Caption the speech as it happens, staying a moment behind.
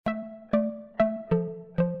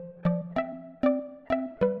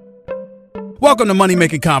Welcome to Money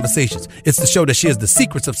Making Conversations. It's the show that shares the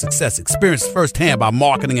secrets of success, experienced firsthand by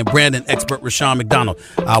marketing and branding expert Rashawn McDonald.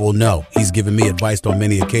 I will know he's given me advice on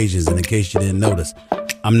many occasions, and in case you didn't notice,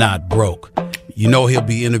 I'm not broke. You know he'll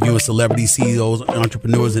be interviewing celebrity CEOs,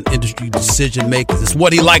 entrepreneurs, and industry decision makers. It's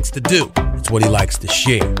what he likes to do. It's what he likes to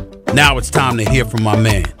share. Now it's time to hear from my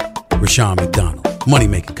man, Rashawn McDonald. Money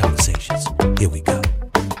Making Conversations. Here we go.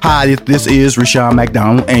 Hi, this is Rashawn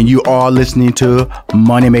McDonald, and you are listening to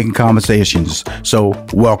Money Making Conversations. So,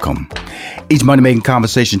 welcome. Each Money Making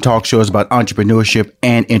Conversation talk show is about entrepreneurship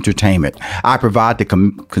and entertainment. I provide the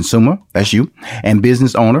consumer, that's you, and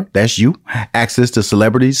business owner, that's you, access to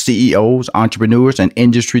celebrities, CEOs, entrepreneurs, and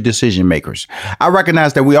industry decision makers. I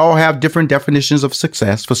recognize that we all have different definitions of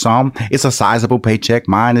success. For some, it's a sizable paycheck.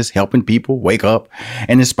 Mine is helping people wake up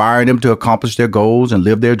and inspiring them to accomplish their goals and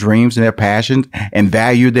live their dreams and their passions and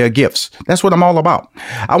value their gifts. That's what I'm all about.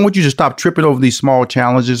 I want you to stop tripping over these small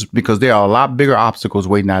challenges because there are a lot bigger obstacles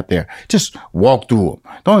waiting out there. Just walk through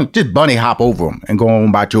them. Don't just bunny hop over them and go on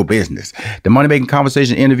about your business. The Money Making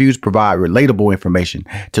Conversation interviews provide relatable information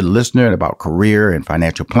to the listener about career and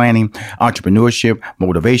financial planning, entrepreneurship,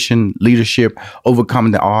 motivation, leadership,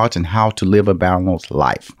 overcoming the odds, and how to live a balanced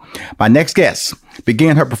life. My next guest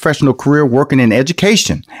began her professional career working in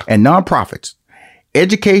education and nonprofits.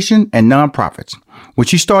 When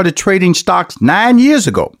she started trading stocks 9 years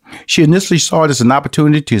ago, she initially saw it as an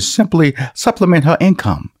opportunity to simply supplement her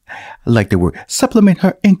income. I like the word, supplement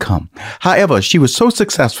her income. However, she was so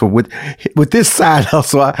successful with this side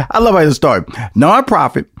hustle. I love how it started.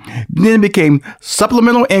 Nonprofit, then it became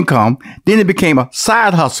supplemental income, then it became a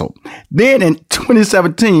side hustle. Then in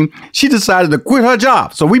 2017, she decided to quit her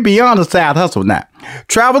job. So we beyond a side hustle now.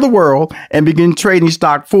 Travel the world and begin trading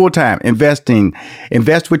stock full-time. Invest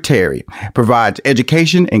with Teri. Provides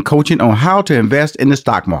education and coaching on how to invest in the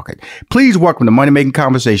stock market. Please welcome to Money Making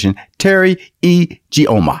Conversation, Teri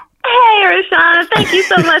Ijeoma. Hey, Rashawn. Thank you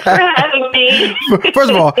so much for having me.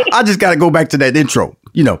 First of all, I just got to go back to that intro.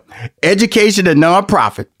 Education and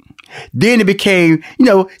nonprofit. Then it became,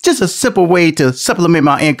 just a simple way to supplement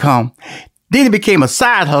my income. Then it became a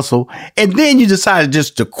side hustle. And then you decided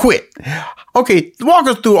just to quit. Okay, walk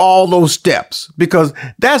us through all those steps, because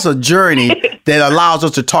that's a journey that allows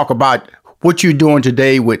us to talk about what you're doing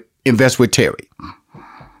today with Invest with Teri.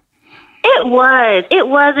 It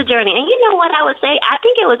was a journey. And you know what I would say? I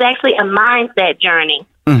think it was actually a mindset journey,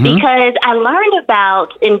 because I learned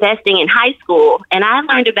about investing in high school, and I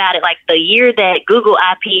learned about it like the year that Google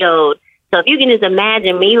IPO'd. So if you can just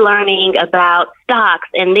imagine me learning about stocks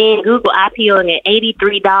and then Google IPOing at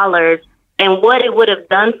 $83 and what it would have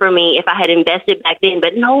done for me if I had invested back then.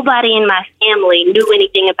 But nobody in my family knew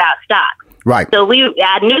anything about stocks. Right. So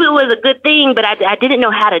I knew it was a good thing, but I didn't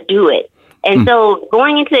know how to do it. And so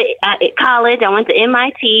going into college, I went to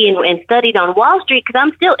MIT and studied on Wall Street because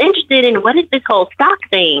I'm still interested in what is this whole stock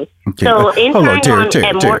thing. Okay. So hold on,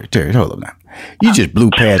 Teri, hold on now. You just blew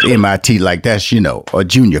past MIT like that's, a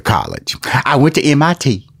junior college. I went to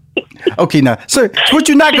MIT. Okay, now, so what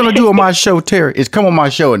you're not going to do on my show, Teri, is come on my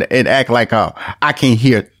show and act like I can't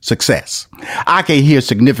hear success. I can't hear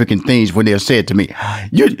significant things when they're said to me.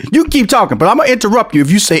 You keep talking, but I'm going to interrupt you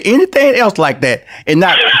if you say anything else like that and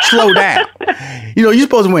not slow down. You're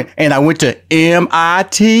supposed to win. And I went to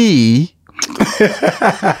MIT.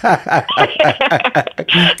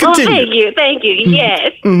 Well, thank you.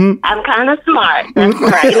 Yes, I'm kind of smart. That's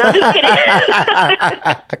right. Just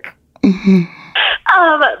kidding.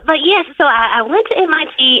 But yes, so I went to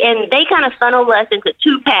MIT, and they kind of funneled us into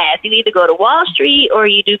two paths. You either go to Wall Street or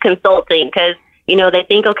you do consulting, because they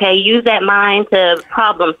think, okay, use that mind to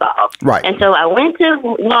problem solve. Right. And so I went to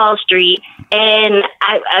Wall Street, and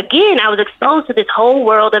I was exposed to this whole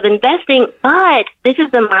world of investing. But this is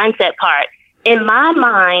the mindset part. In my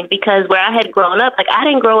mind, because where I had grown up, I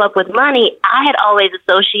didn't grow up with money. I had always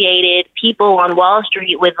associated people on Wall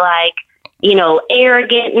Street with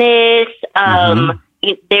arrogantness.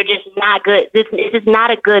 They're just not good. This is not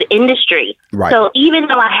a good industry. Right. So even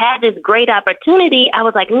though I had this great opportunity, I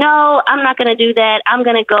was like, no, I'm not going to do that. I'm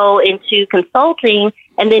going to go into consulting.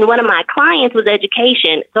 And then one of my clients was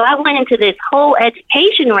education. So I went into this whole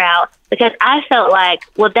education route because I felt like,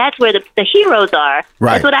 well, that's where the heroes are.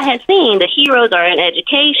 Right. That's what I had seen. The heroes are in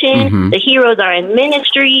education. The heroes are in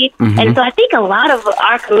ministry. And so I think a lot of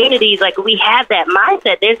our communities, we have that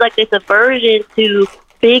mindset. There's this aversion to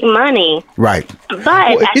big money. Right.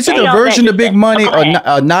 But is it an aversion to big money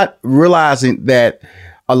or not realizing that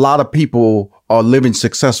a lot of people are living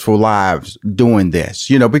successful lives doing this,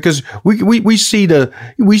 because we see the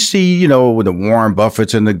Warren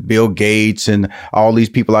Buffetts and the Bill Gates and all these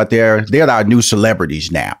people out there. They're our new celebrities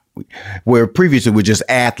now. where previously we're just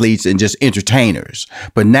athletes and just entertainers.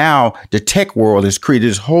 But now the tech world has created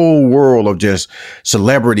this whole world of just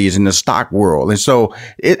celebrities in the stock world. And so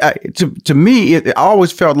to me, it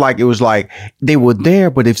always felt like it was like they were there,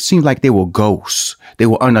 but it seemed like they were ghosts. They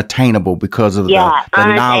were unattainable because of the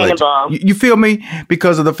knowledge. You feel me?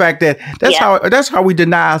 Because of the fact that that's how we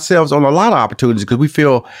deny ourselves on a lot of opportunities, because we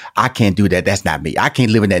feel I can't do that. That's not me. I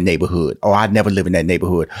can't live in that neighborhood, or I never live in that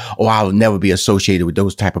neighborhood, or I'll never be associated with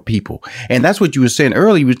those type of people. And that's what you were saying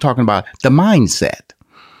earlier. You were talking about the mindset.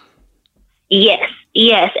 Yes.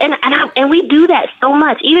 And we do that so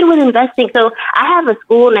much, even with investing. So I have a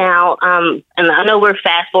school now, and I know we're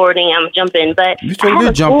fast forwarding, I'm jumping, but you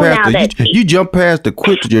jump past the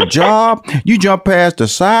quit your job, you jump past the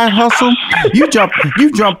side hustle, you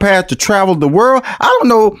jump past to travel the world. I don't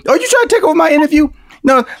know. Are you trying to take over my interview?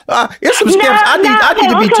 No, it's some steps I need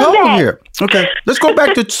to be told here. Okay, let's go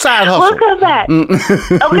back to side hustle. We'll come back.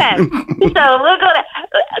 Okay, so we'll go back.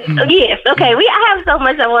 Yes, okay. I have so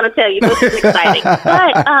much I want to tell you. This is exciting.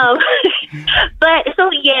 But so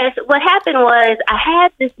yes, what happened was I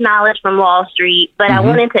had this knowledge from Wall Street, but I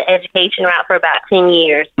went into education route for about 10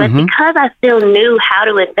 years. But because I still knew how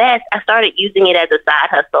to invest, I started using it as a side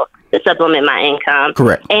hustle to supplement my income.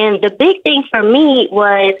 Correct. And the big thing for me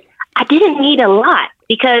was I didn't need a lot,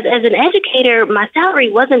 because as an educator, my salary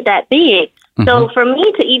wasn't that big. So for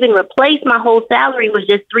me to even replace my whole salary was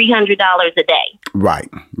just $300 a day. Right.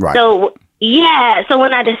 So, so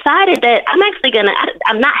when I decided that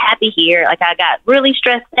I'm not happy here. Like, I got really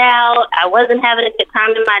stressed out. I wasn't having a good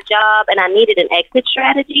time in my job, and I needed an exit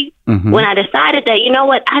strategy. When I decided that, you know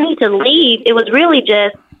what, I need to leave, it was really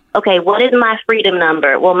just, okay, what is my freedom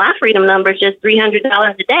number? Well, my freedom number is just $300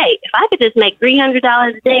 a day. If I could just make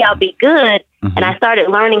 $300 a day, I'll be good. And I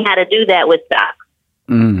started learning how to do that with stocks.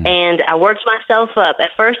 And I worked myself up. At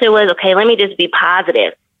first it was, okay, let me just be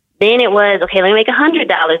positive. Then it was, okay, let me make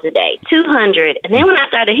 $100 a day, $200. And then when I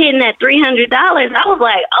started hitting that $300, I was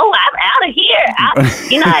like, oh, I'm out of here.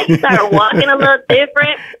 I start walking a little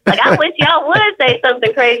different. Like, I wish y'all would say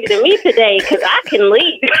something crazy to me today, because I can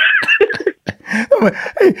leave.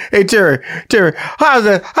 Hey, Teri, how's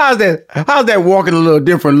that walking a little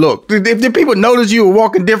different look? Did people notice you were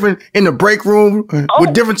walking different in the break room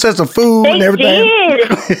with different sets of food and everything?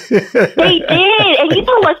 They did. And you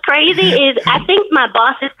know what's crazy is I think my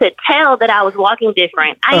bosses could tell that I was walking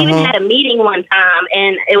different. I even had a meeting one time,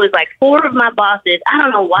 and it was like 4 of my bosses. I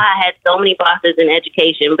don't know why I had so many bosses in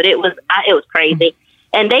education, but it was crazy.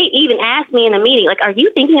 And they even asked me in a meeting, like, are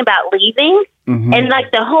you thinking about leaving? And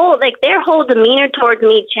like their whole demeanor towards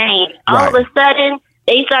me changed. All of a sudden,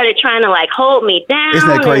 they started trying to hold me down. Isn't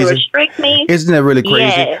that crazy? And restrict me. Isn't that really crazy?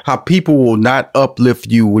 Yes. How people will not uplift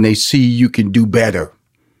you when they see you can do better.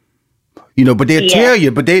 But they'll tell you,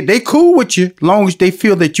 but they cool with you as long as they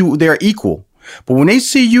feel that they're equal. But when they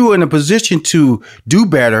see you in a position to do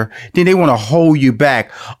better, then they want to hold you back,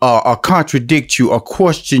 or contradict you, or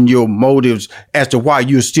question your motives as to why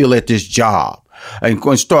you're still at this job, and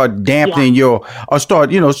start dampening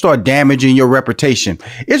start damaging your reputation.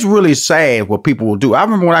 It's really sad what people will do. I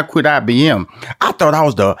remember when I quit IBM, I thought I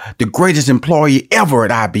was the greatest employee ever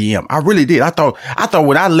at IBM. I really did. I thought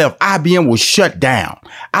when I left, IBM was shut down.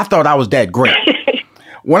 I thought I was that great.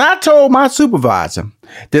 When I told my supervisor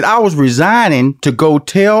that I was resigning to go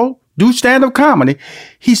do stand-up comedy,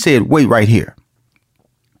 he said, wait right here.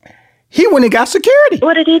 He went and got security.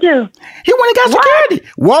 What did he do? He went and got security.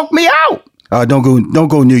 Walked me out. Don't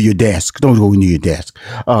go near your desk. Don't go near your desk.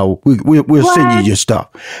 We'll send you your stuff.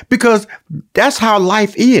 Because that's how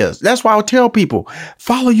life is. That's why I'll tell people,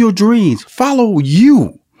 follow your dreams. Follow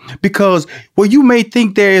you. Because you may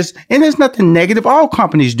think and there's nothing negative. All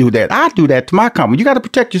companies do that. I do that to my company. You got to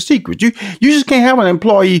protect your secrets. You just can't have an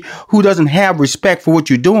employee who doesn't have respect for what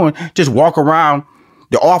you're doing just walk around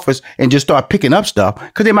the office and just start picking up stuff,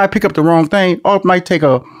 because they might pick up the wrong thing, or it might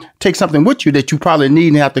take something with you that you probably need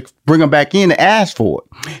and have to bring them back in and ask for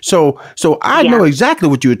it. So I know exactly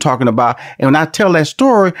what you were talking about. And when I tell that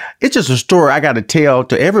story, it's just a story I got to tell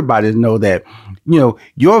to everybody to know that,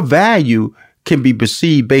 your value can be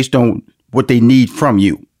perceived based on what they need from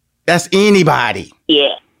you. That's anybody.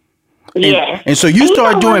 Yeah. Yeah. And so you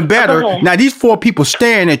start doing better. Now these 4 people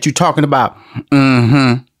staring at you talking about,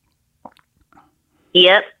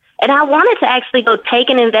 Yep. And I wanted to actually go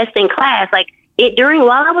take an investing class. While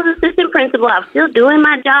I was assistant principal, I was still doing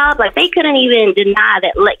my job. They couldn't even deny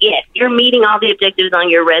that, yes, you're meeting all the objectives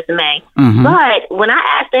on your resume. But when I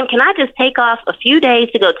asked them, can I just take off a few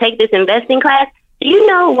days to go take this investing class?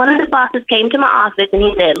 One of the bosses came to my office and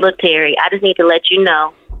he said, look, Teri, I just need to let you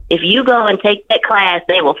know, if you go and take that class,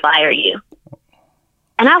 they will fire you.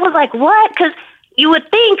 And I was like, what? Because you would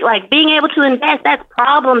think like being able to invest, that's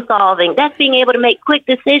problem solving. That's being able to make quick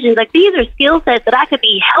decisions. Like these are skill sets that I could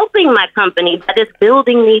be helping my company by just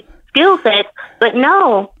building these skill sets. But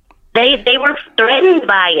no, they were threatened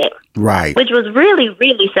by it. Right. Which was really,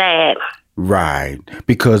 really sad. Right.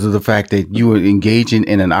 Because of the fact that you were engaging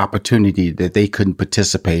in an opportunity that they couldn't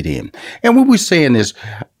participate in. And what we're saying is,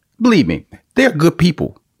 believe me, they're good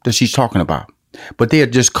people that she's talking about, but they're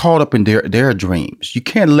just caught up in their dreams. You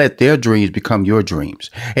can't let their dreams become your dreams.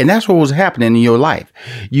 And that's what was happening in your life.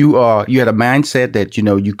 You had a mindset that,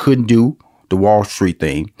 you couldn't do the Wall Street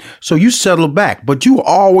thing. So you settled back, but you were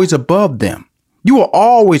always above them. You are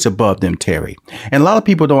always above them, Teri. And a lot of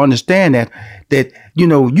people don't understand that,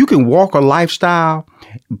 you can walk a lifestyle,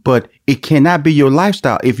 but it cannot be your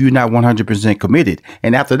lifestyle if you're not 100% committed.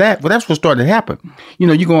 And after that, that's what started to happen.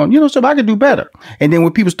 You're going, so I could do better. And then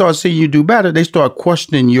when people start seeing you do better, they start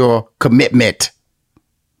questioning your commitment.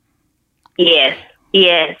 Yes.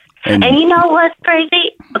 And you know what's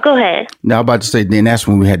crazy? Go ahead. Now, I'm about to say, then that's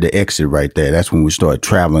when we had the exit right there. That's when we started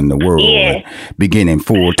traveling the world and beginning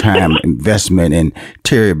full-time investment. And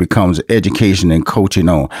Teri becomes education and coaching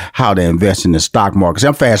on how to invest in the stock market.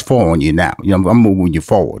 I'm fast forwarding you now. I'm moving you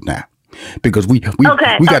forward now. Because we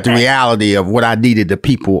got the reality of what I needed the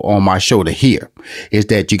people on my show to hear is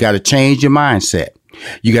that you got to change your mindset.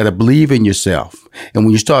 You got to believe in yourself. And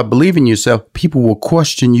when you start believing in yourself, people will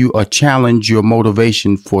question you or challenge your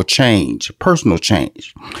motivation for change, personal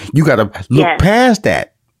change. You got to look past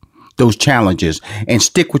those challenges and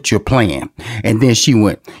stick with your plan. And then she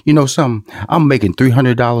went, something, I'm making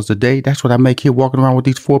 $300 a day. That's what I make here walking around with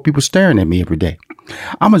these 4 people staring at me every day.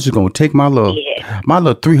 I'm just going to take my little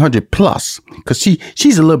 300 plus, because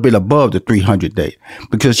she's a little bit above the 300 day,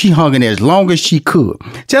 because she hung in there as long as she could.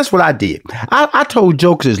 Just what I did. I told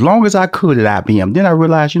jokes as long as I could at IBM. Then I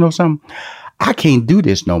realized, something, I can't do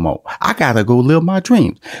this no more. I got to go live my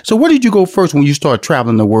dreams. So where did you go first when you started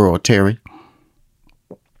traveling the world, Teri?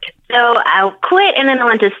 So I quit, and then I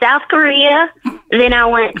went to South Korea. Then I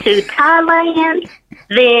went to Thailand,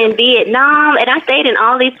 then Vietnam, and I stayed in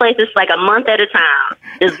all these places like a month at a time,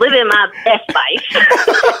 just living my best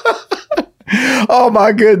life. Oh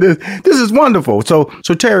my goodness, this is wonderful. So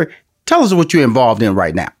Teri, tell us what you're involved in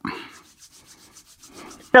right now.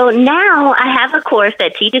 So now I have a course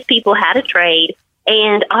that teaches people how to trade.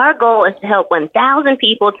 And our goal is to help 1,000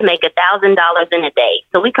 people to make $1,000 in a day.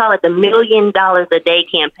 So we call it the $1 Million a Day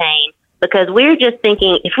campaign, because we're just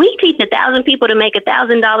thinking if we teach 1,000 people to make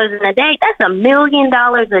 $1,000 in a day, that's $1 million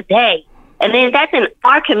a day. And then that's in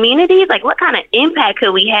our communities. Like, what kind of impact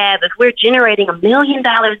could we have if we're generating $1 million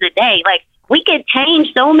a day? Like, we could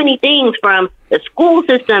change so many things, from the school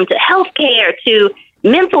system to healthcare to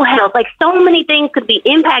mental health. Like, so many things could be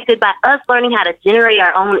impacted by us learning how to generate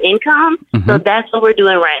our own income. Mm-hmm. So that's what we're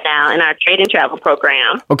doing right now in our trade and travel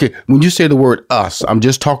program. Okay. When you say the word us, I'm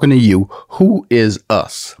just talking to you. Who is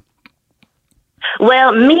us?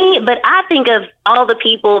 Well, me, but I think of all the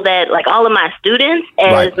people that, like, all of my students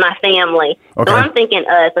as my family. Okay. So I'm thinking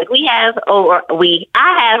us. Like, I have over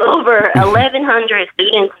 1,100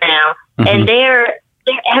 students now, and they're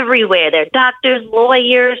everywhere. They're doctors,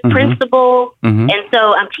 lawyers, principals. Mm-hmm. And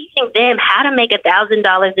so I'm teaching them how to make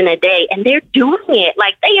 $1,000 in a day, and they're doing it.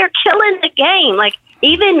 Like, they are killing the game. Like,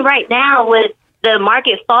 even right now with the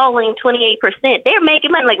market falling 28%, they're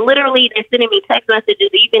making money. Like, literally, they're sending me text messages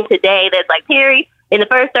even today that's like, Teri, in the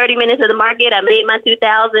first 30 minutes of the market, I made my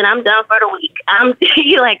 $2,000. I'm done for the week. I'm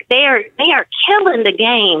like, they are killing the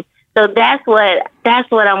game. So that's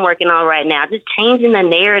what I'm working on right now, just changing the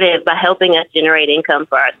narrative by helping us generate income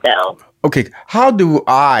for ourselves. Okay, how do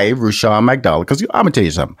I, Rushion McDonald, because I'm going to tell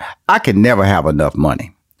you something, I can never have enough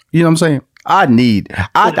money. You know what I'm saying?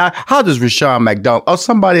 How does Rushion McDonald or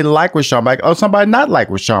somebody like Rushion McDonald or somebody not like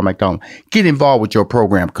Rushion McDonald get involved with your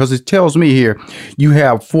program? Because it tells me here you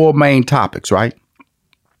have 4 main topics, right?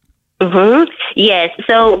 Mm-hmm. Yes.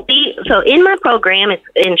 So in my program, it's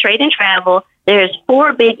in trade and travel. There's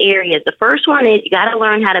 4 big areas. The first one is you got to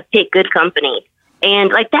learn how to pick good companies.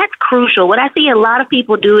 And like, that's crucial. What I see a lot of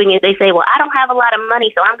people doing is they say, well, I don't have a lot of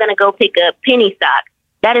money, so I'm going to go pick a penny stock.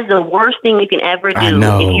 That is the worst thing you can ever do.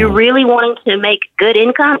 If you're really wanting to make good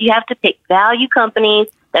income, you have to pick value companies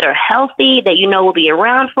that are healthy, that will be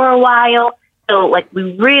around for a while. So like,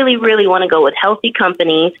 we really, really want to go with healthy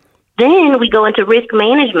companies. Then we go into risk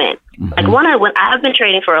management. Mm-hmm. Like, when I've been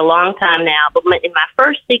trading for a long time now, but in my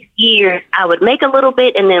first 6 years, I would make a little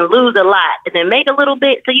bit and then lose a lot, and then make a little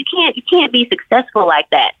bit. So you can't be successful like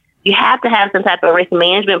that. You have to have some type of risk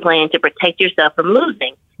management plan to protect yourself from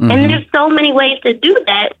losing. Mm-hmm. And there's so many ways to do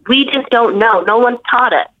that. We just don't know. No one's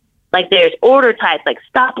taught us. Like, there's order types, like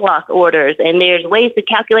stop loss orders, and there's ways to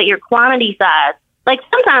calculate your quantity size. like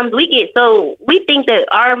sometimes we think that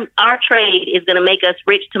our trade is going to make us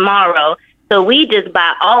rich tomorrow. So we just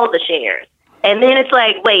buy all the shares. And then it's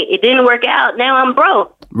like, wait, it didn't work out. Now I'm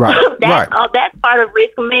broke. Right. That's part of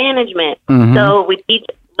risk management. Mm-hmm. So we teach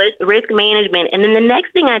risk management. And then the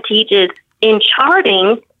next thing I teach is in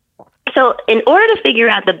charting. So in order to figure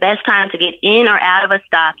out the best time to get in or out of a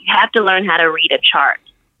stock, you have to learn how to read a chart.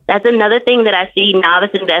 That's another thing that I see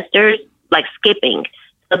novice investors like skipping.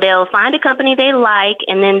 So they'll find a company they like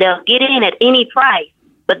and then they'll get in at any price.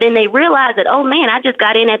 But then they realize that, oh man, I just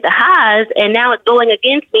got in at the highs and now it's going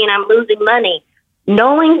against me and I'm losing money.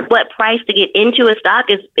 Knowing what price to get into a stock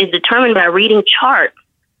is determined by reading charts.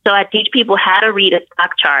 So I teach people how to read a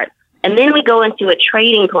stock chart. And then we go into a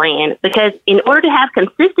trading plan, because in order to have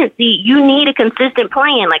consistency, you need a consistent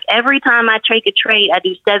plan. Like every time I take a trade, I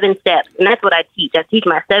do 7 steps. And that's what I teach. I teach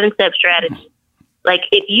my 7-step strategy. Like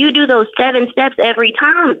if you do those 7 steps every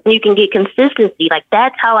time, you can get consistency. Like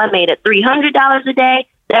that's how I made it $300 a day.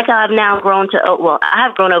 That's how I've now grown to,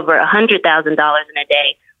 I've grown over $100,000 in a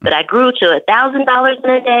day. But I grew to $1,000 in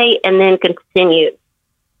a day and then continued.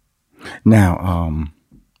 Now,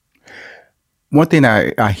 one thing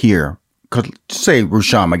I hear, because say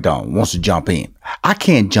Rushion McDonald wants to jump in. I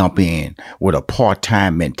can't jump in with a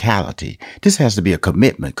part-time mentality. This has to be a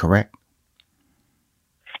commitment, correct?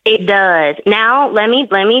 It does. Now, let me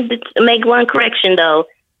make one correction, though.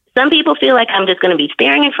 Some people feel like I'm just going to be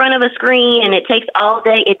staring in front of a screen and it takes all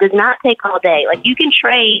day. It does not take all day. Like you can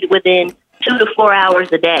trade within 2 to 4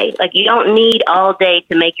 hours a day. Like you don't need all day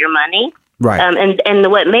to make your money. Right.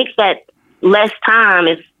 And what makes that less time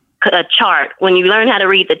is a chart. When you learn how to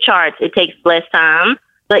read the charts, it takes less time.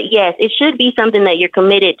 But yes, it should be something that you're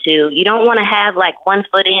committed to. You don't want to have like 1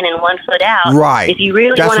 foot in and 1 foot out. Right. If you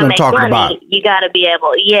really want to make money, you got to be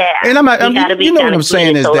able. Yeah. And you know what I'm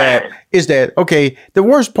saying is that okay? The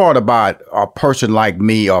worst part about a person like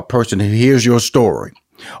me, or a person who hears your story,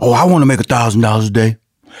 oh, I want to make $1,000 a day.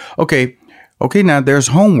 Okay. Now there's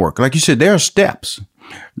homework. Like you said, there are steps.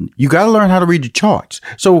 You got to learn how to read the charts.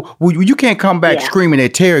 So you can't come back screaming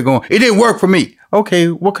at Teri going, it didn't work for me. Okay,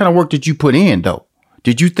 what kind of work did you put in, though?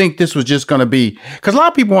 Did you think this was just going to be, because a lot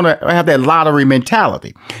of people want to have that lottery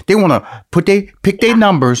mentality. They want to pick their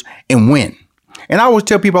numbers and win. And I always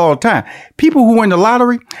tell people all the time, people who win the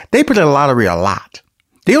lottery, they play the lottery a lot.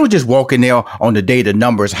 They don't just walk in there on the day the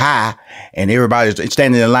number's high and everybody's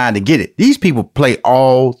standing in line to get it. These people play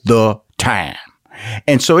all the time.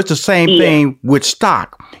 And so it's the same thing with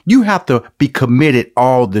stock. You have to be committed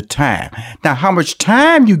all the time. Now, how much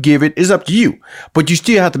time you give it is up to you, but you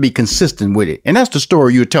still have to be consistent with it. And that's the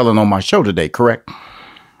story you're telling on my show today, correct?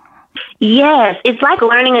 Yes. It's like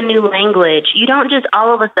learning a new language. You don't just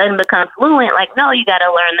all of a sudden become fluent. Like, no, you got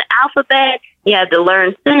to learn the alphabet. You have to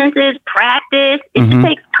learn sentences, practice. It just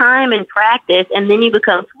takes time and practice, and then you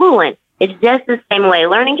become fluent. It's just the same way.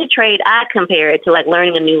 Learning to trade, I compare it to like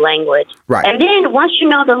learning a new language. Right. And then once you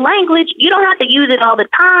know the language, you don't have to use it all the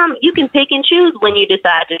time. You can pick and choose when you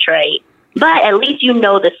decide to trade. But at least you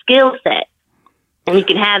know the skill set. And you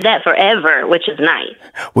can have that forever, which is nice.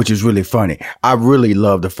 Which is really funny. I really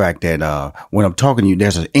love the fact that when I'm talking to you,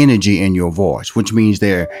 there's an energy in your voice, which means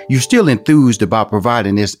you're still enthused about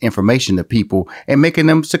providing this information to people and making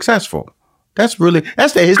them successful. Is that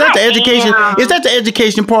the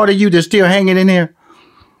education part of you that's still hanging in there?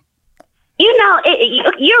 You know,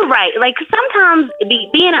 you're right. Like sometimes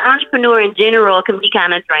being an entrepreneur in general can be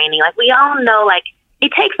kind of draining. Like we all know, like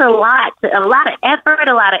it takes a lot of effort,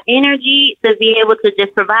 a lot of energy to be able to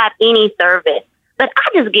just provide any service. But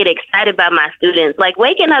I just get excited by my students, like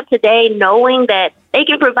waking up today knowing that they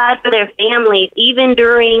can provide for their families even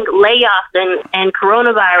during layoffs and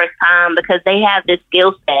coronavirus time because they have this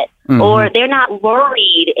skill set. Or they're not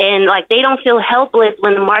worried and like they don't feel helpless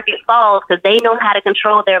when the market falls because they know how to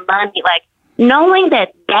control their money. Like knowing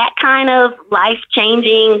that kind of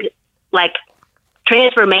life-changing like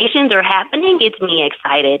transformations are happening gets me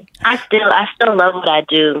excited. I still love what I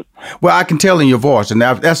do. Well, I can tell in your voice, and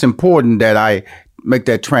that's important that I make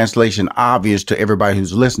that translation obvious to everybody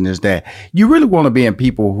who's listening, is that you really want to be in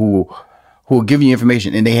people who will give you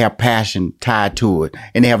information and they have passion tied to it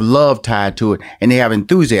and they have love tied to it and they have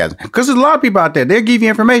enthusiasm. Because there's a lot of people out there, they'll give you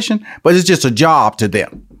information, but it's just a job to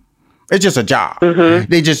them. It's just a job.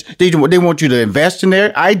 They want you to invest in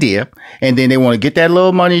their idea, and then they want to get that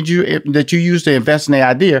little money that you use to invest in their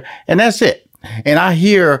idea, and that's it. And I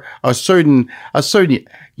hear a certain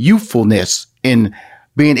youthfulness in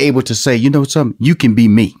being able to say, you know something, you can be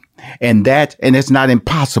me, and it's not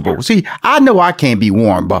impossible. See, I know I can't be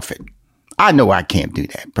Warren Buffett. I know I can't do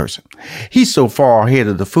that person. He's so far ahead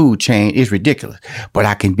of the food chain, it's ridiculous. But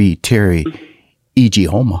I can be Teri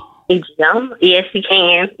Ijeoma. Ijeoma. Yes, you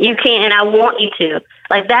can. You can, and I want you to.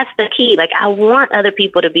 Like, that's the key. Like, I want other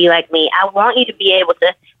people to be like me. I want you to be able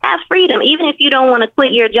to have freedom, even if you don't want to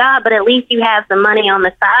quit your job, but at least you have some money on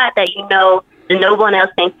the side that you know no one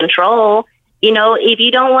else can control. You know, if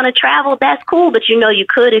you don't want to travel, that's cool, but you know you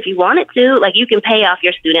could if you wanted to. Like, you can pay off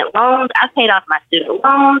your student loans. I've paid off my student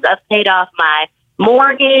loans. I've paid off my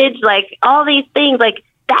mortgage, like all these things. Like,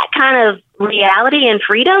 that kind of reality and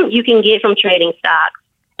freedom you can get from trading stocks.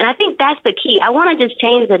 And I think that's the key. I want to just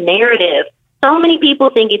change the narrative. So many people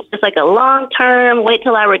think it's just like a long term, wait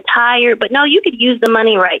till I retire. But no, you could use the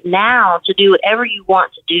money right now to do whatever you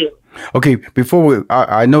want to do. Okay, before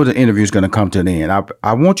I know the interview is going to come to an end.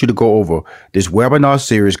 I want you to go over this webinar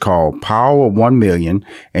series called Power of 1 Million,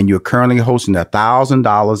 and you're currently hosting a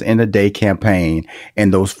 $1,000 in a day campaign,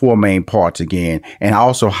 and those 4 main parts again, and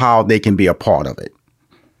also how they can be a part of it.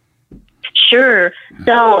 Sure.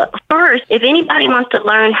 So first, if anybody wants to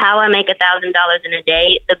learn how I make $1,000 in a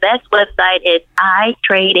day, the best website is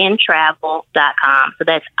itradeintravel.com. So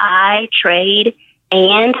that's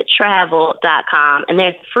itradeintravel.com. And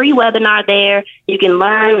there's a free webinar there. You can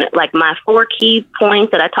learn like my 4 key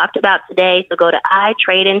points that I talked about today. So go to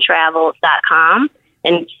itradeintravel.com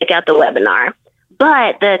and check out the webinar.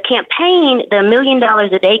 But the campaign, the $1 million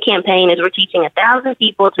a day campaign, is we're teaching 1,000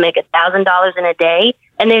 people to make $1,000 in a day.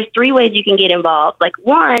 And there's 3 ways you can get involved. Like,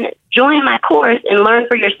 1, join my course and learn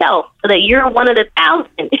for yourself so that you're one of the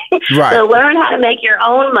 1,000. Right. So learn how to make your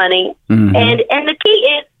own money. Mm-hmm. And the key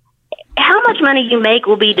is how much money you make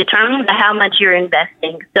will be determined by how much you're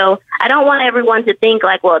investing. So I don't want everyone to think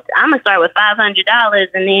like, well, I'm going to start with $500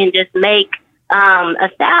 and then just make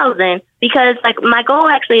 $1,000, because like my goal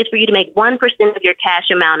actually is for you to make 1% of your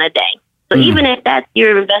cash amount a day. So even if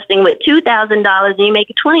you're investing with $2,000 and you make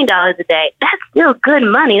 $20 a day, that's still good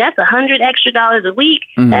money. That's $100 extra a week.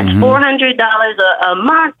 That's $400 a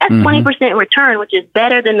month. That's 20% return, which is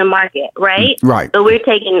better than the market, right? Right. So we're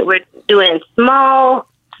doing small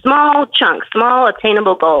chunks, small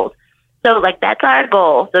attainable goals. So like that's our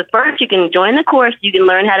goal. So first, you can join the course. You can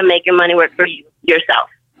learn how to make your money work for you yourself.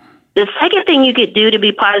 The second thing you could do to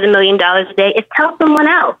be part of the $1 million a day is tell someone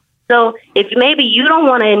else. So if maybe you don't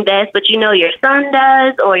want to invest, but you know your son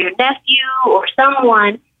does, or your nephew, or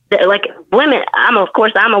someone that, like women, I'm a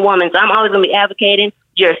woman, so I'm always going to be advocating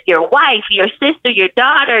your wife, your sister, your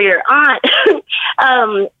daughter, your aunt.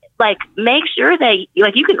 Like make sure that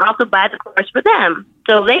like you can also buy the course for them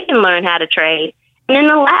so they can learn how to trade. And then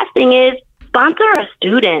the last thing is sponsor a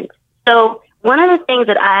student. So one of the things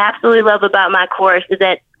that I absolutely love about my course is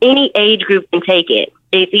that any age group can take it.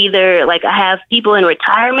 It's either like I have people in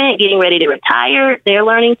retirement getting ready to retire. They're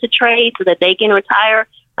learning to trade so that they can retire.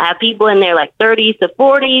 I have people in their like 30s to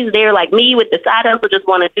 40s. They're like me with the side hustle, just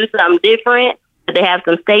want to do something different. But they have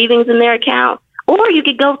some savings in their account. Or you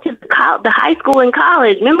could go to the high school and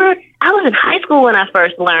college. Remember, I was in high school when I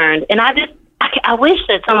first learned. And I wish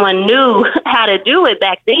that someone knew how to do it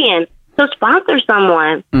back then. So sponsor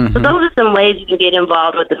someone. So those are some ways you can get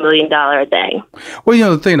involved with the $1 million a day.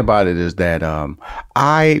 Well, the thing about it is that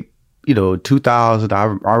 2000,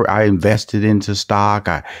 I invested into stock.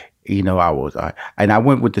 I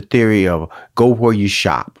went with the theory of go where you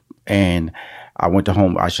shop. And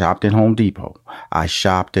I shopped at Home Depot. I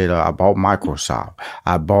bought Microsoft.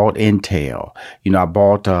 I bought Intel. I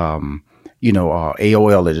bought,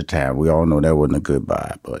 AOL at the time. We all know that wasn't a good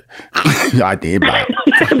buy, but I did buy it.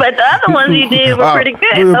 But the other ones you did were pretty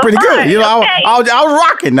good. They were pretty good. Okay. I was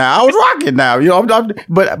rocking now.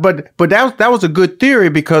 But that was a good theory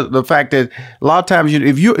because of the fact that a lot of times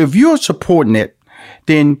if you're supporting it,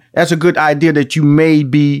 then that's a good idea that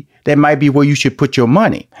that might be where you should put your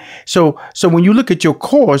money. So when you look at your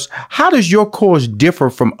course, how does your course differ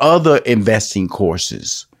from other investing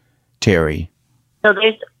courses, Teri? So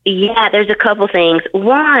there's a couple things.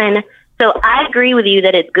 One, so I agree with you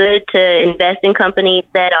that it's good to invest in companies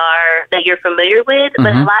that you're familiar with,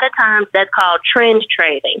 but a lot of times that's called trend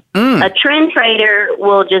trading. A trend trader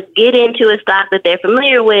will just get into a stock that they're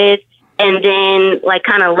familiar with and then like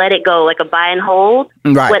kind of let it go, like a buy and hold.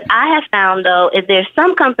 Right. What I have found though is there's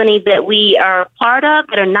some companies that we are part of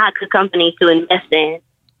that are not good companies to invest in.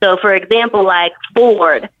 So for example, like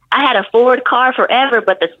Ford. I had a Ford car forever,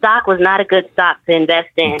 but the stock was not a good stock to invest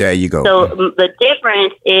in. There you go. So the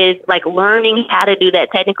difference is like learning how to do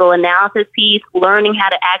that technical analysis piece, learning how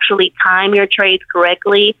to actually time your trades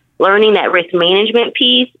correctly, learning that risk management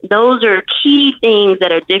piece. Those are key things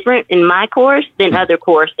that are different in my course than other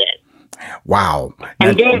courses. Wow.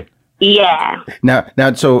 And then, yeah.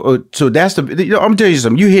 Now, so that's I'm gonna tell you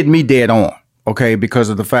something. You hit me dead on, okay, because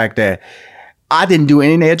of the fact that I didn't do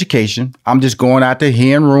any education. I'm just going out there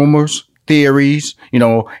hearing rumors, theories,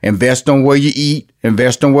 invest on where you eat,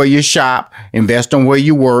 invest on where you shop, invest on where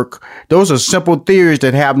you work. Those are simple theories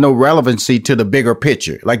that have no relevancy to the bigger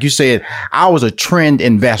picture. Like you said, I was a trend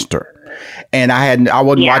investor. And I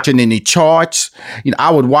wasn't watching any charts.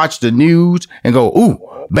 I would watch the news and go, ooh,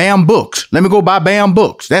 BAM Books. Let me go buy BAM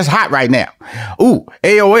Books. That's hot right now. Ooh,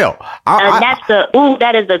 AOL.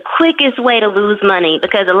 That is the quickest way to lose money,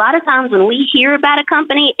 because a lot of times when we hear about a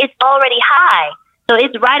company, it's already high. So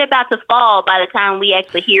it's right about to fall by the time we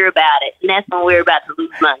actually hear about it. And that's when we're about to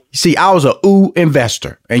lose money. See, I was a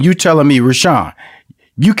investor. And you telling me, Rashawn,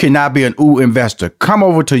 you cannot be an investor. Come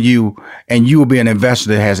over to you and you will be an investor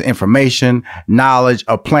that has information, knowledge,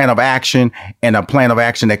 a plan of action, and a plan of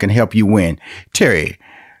action that can help you win. Teri,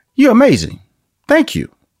 you're amazing. Thank you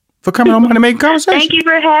for coming on Money Making Conversation. Thank you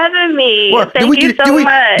for having me. Well, Thank you so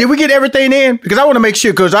much. Did we get everything in? Because I want to make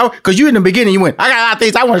sure, because you in the beginning, you went, I got a lot of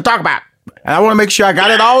things I want to talk about. And I want to make sure I got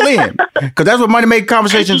it all in, because that's what Money Making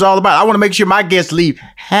Conversation is all about. I want to make sure my guests leave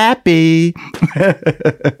happy.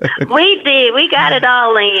 We did. We got it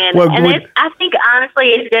all in. I think, honestly,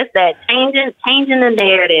 it's just that changing the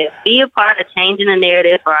narrative. Be a part of changing the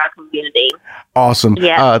narrative for our community. Awesome.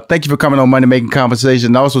 Yeah. Thank you for coming on Money Making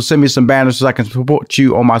Conversation. Also, send me some banners so I can support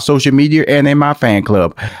you on my social media and in my fan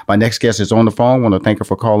club. My next guest is on the phone. I want to thank her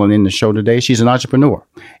for calling in the show today. She's an entrepreneur,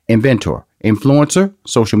 inventor, influencer,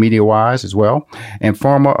 social media wise as well, and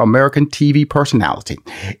former American TV personality.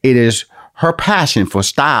 It is her passion for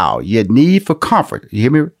style, yet need for comfort. You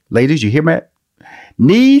hear me, ladies? You hear me?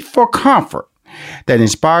 Need for comfort that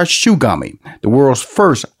inspires Shoe Gummy, the world's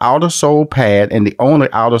first outer sole pad and the only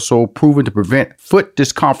outer sole proven to prevent foot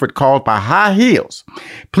discomfort caused by high heels.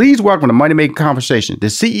 Please welcome to Money Making Conversation, the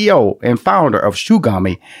CEO and founder of Shoe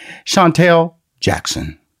Gummy, Shantel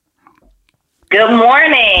Jackson. Good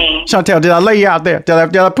morning. Shantel, did I lay you out there?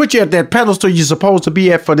 Did I put you at that pedestal you're supposed to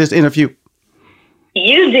be at for this interview?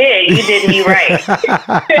 You did. You did me right.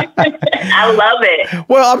 I love it.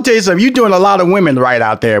 Well, I'll tell you something. You're doing a lot of women right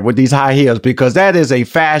out there with these high heels, because that is a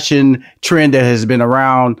fashion trend that has been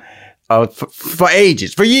around for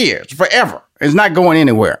ages, for years, forever. It's not going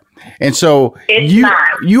anywhere. And so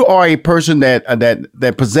you are a person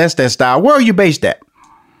that possess that style. Where are you based at?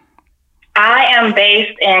 I am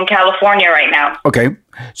based in California right now. Okay.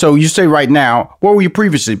 So you say right now, where were you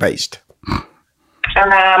previously based?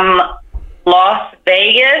 Las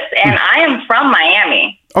Vegas, and I am from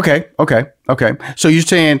Miami. Okay. So you're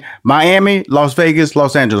saying Miami, Las Vegas,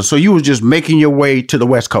 Los Angeles. So you were just making your way to the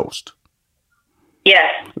West Coast?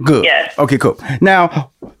 Yes. Good. Yes. Okay, cool.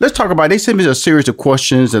 Now, let's talk about, they sent me a series of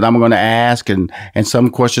questions that I'm going to ask, and some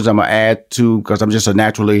questions I'm going to add to, because I'm just a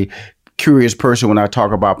naturally curious person when I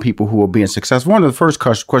talk about people who are being successful. One of the first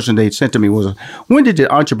questions they sent to me was, when did the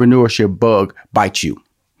entrepreneurship bug bite you?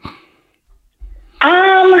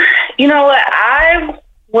 You know what? I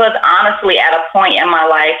was honestly at a point in my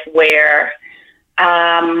life where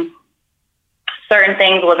certain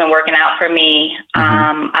things wasn't working out for me.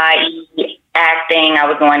 I.e. acting. I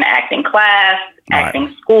was going to acting class,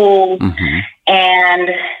 acting school, and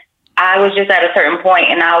I was just at a certain point,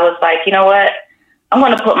 and I was like, you know what? I'm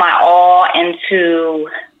going to put my all into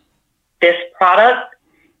this product,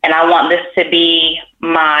 and I want this to be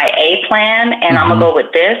my A plan, and I'm going to go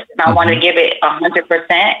with this, and I want to give it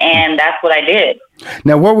 100%, and that's what I did.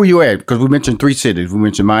 Now, where were you at? Because we mentioned 3 cities. We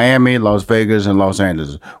mentioned Miami, Las Vegas, and Los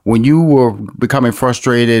Angeles. When you were becoming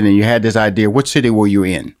frustrated and you had this idea, what city were you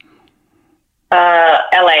in?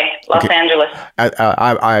 LA, Los Angeles.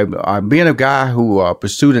 I being a guy who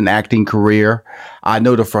pursued an acting career, I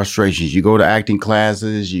know the frustrations. You go to acting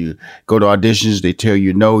classes, you go to auditions, they tell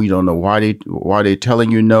you no, you don't know why they're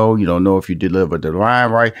telling you no, you don't know if you delivered the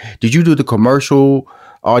line right. Did you do the commercial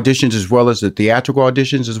auditions as well as the theatrical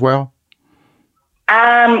auditions as well?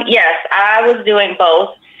 Yes, I was doing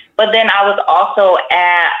both, but then I was also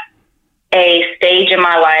at a stage in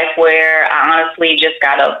my life where I honestly just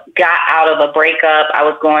got out of a breakup. I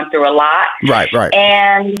was going through a lot. Right.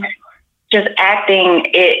 And just acting,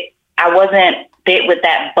 I wasn't bit with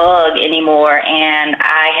that bug anymore. And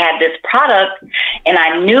I had this product and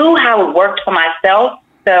I knew how it worked for myself.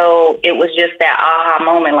 So it was just that aha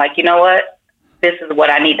moment, like, you know what? This is what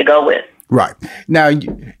I need to go with. Right. Now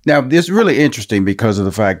this is really interesting because of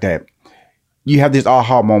the fact that you have this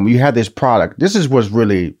aha moment. You have this product. This is what's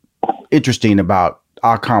really interesting about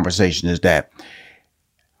our conversation is that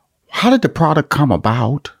how did the product come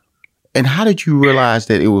about, and how did you realize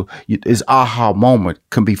that this aha moment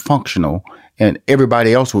can be functional and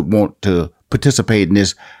everybody else would want to participate in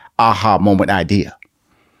this aha moment idea?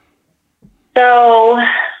 So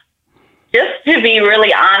just to be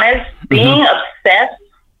really honest, being obsessed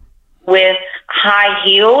with high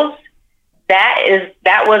heels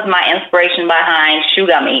that was my inspiration behind Shoe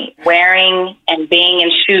Gummy, wearing and being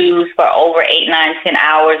in shoes for over 8, 9, 10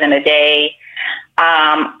 hours in a day.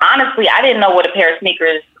 Honestly, I didn't know what a pair of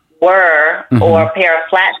sneakers were or a pair of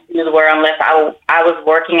flat shoes were unless I was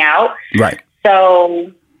working out. Right.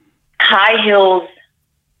 So high heels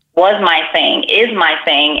was my thing, is my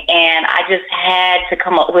thing, and I just had to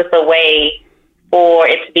come up with a way for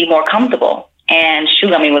it to be more comfortable, and Shoe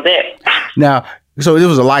Gummy was it. Now, so it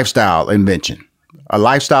was a lifestyle invention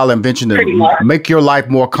to make your life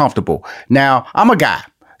more comfortable. Now, I'm a guy,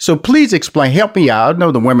 so please explain, help me out. I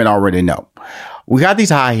know the women already know. We got these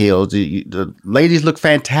high heels. The ladies look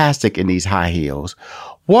fantastic in these high heels.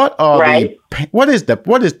 What is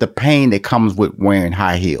the pain that comes with wearing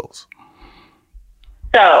high heels?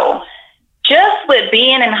 So, just with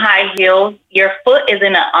being in high heels, your foot is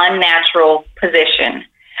in an unnatural position.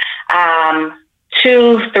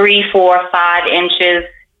 2, 3, 4, 5 inches.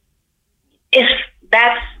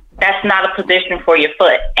 That's not a position for your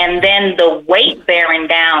foot. And then the weight bearing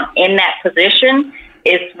down in that position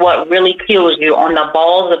is what really kills you on the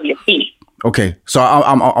balls of your feet. Okay, so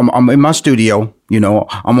I'm in my studio. You know,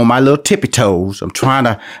 I'm on my little tippy toes. I'm trying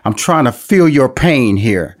to feel your pain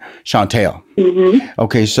here, Shantel.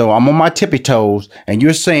 Okay, so I'm on my tippy toes, and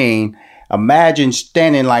you're saying, imagine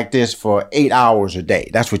standing like this for 8 hours a day.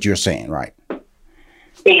 That's what you're saying, right?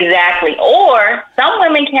 Exactly. Or some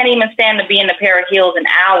women can't even stand to be in a pair of heels an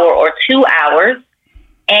hour or 2 hours.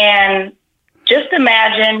 And just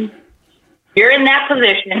imagine you're in that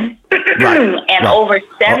position, right. And right. Over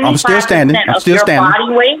 75% of your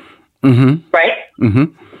body weight, right?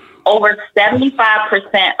 Over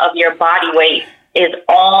 75% of your body weight is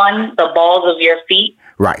on the balls of your feet,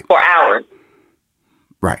 right, for hours.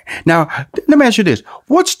 Right. Now, let me ask you this.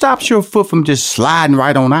 What stops your foot from just sliding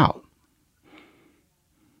right on out?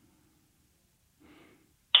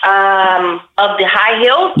 Of the high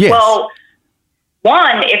heels? Yes. Well,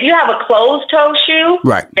 one, if you have a closed toe shoe,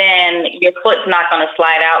 right, then your foot's not going to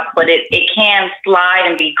slide out, but it can slide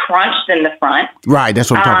and be crunched in the front. Right,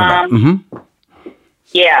 that's what I'm talking about.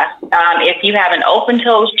 Yeah. If you have an open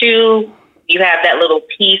toe shoe, you have that little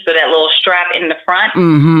piece or that little strap in the front.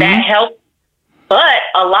 That helps. But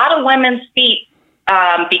a lot of women's feet,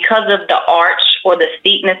 because of the arch or the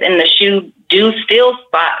steepness in the shoe, do still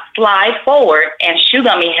slide forward, and Shoe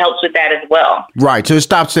Gummy helps with that as well. Right, so it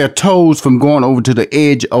stops their toes from going over to the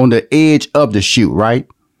edge, on the edge of the shoe, right?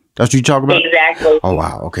 That's what you're talking about? Exactly. Oh,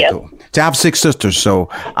 wow, okay, cool. So I have 6 sisters, so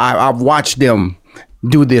I've watched them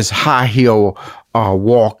do this high heel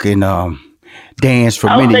walk and dance for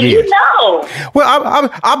many years. You know. Well,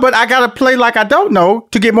 but I gotta play like I don't know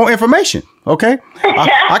to get more information. Okay,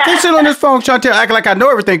 I can't sit on this phone, Shantel, act like I know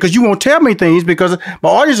everything, because you won't tell me things, because my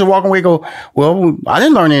audience is walking away and go, well, I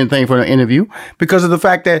didn't learn anything from the interview, because of the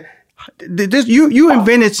fact that you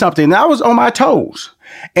invented something and I was on my toes.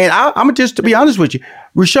 And I'm just, to be honest with you,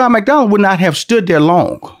 Rushion McDonald would not have stood there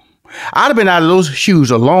long. I'd have been out of those shoes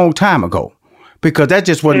a long time ago, because that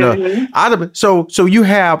just wasn't so you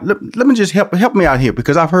have, let me just help me out here,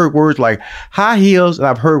 because I've heard words like high heels and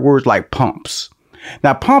I've heard words like pumps.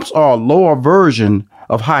 Now, pumps are a lower version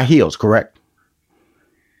of high heels, correct?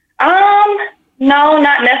 No,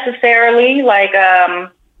 not necessarily. Like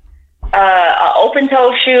a open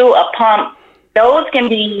toe shoe, a pump, those can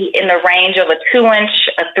be in the range of a 2-inch,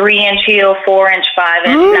 a 3-inch heel, 4-inch,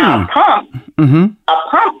 5-inch. Now, a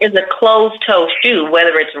pump is a closed toe shoe,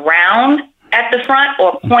 whether it's round at the front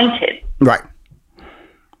or pointed. Right.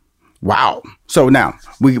 Wow. So now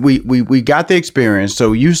we got the experience.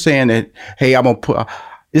 So you saying that, hey, I'm gonna put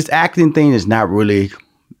this acting thing is not really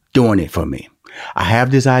doing it for me. I have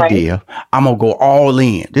this idea. Right. I'm gonna go all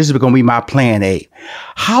in. This is gonna be my plan A.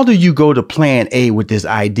 How do you go to plan A with this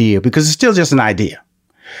idea? Because it's still just an idea.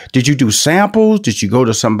 Did you do samples? Did you go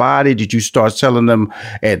to somebody? Did you start selling them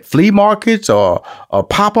at flea markets or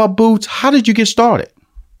pop-up booths? How did you get started?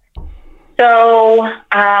 So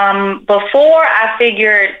before I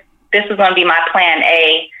figured this was going to be my plan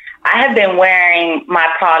A, I have been wearing my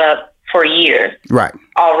product for years. Right.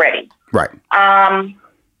 Already. Right.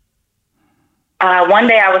 One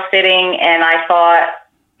day I was sitting and I thought,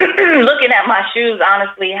 looking at my shoes,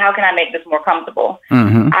 honestly, how can I make this more comfortable?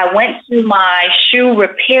 I went to my shoe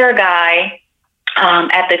repair guy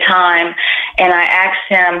at the time, and I asked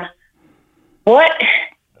him, what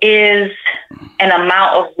is an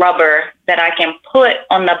amount of rubber that I can put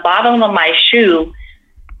on the bottom of my shoe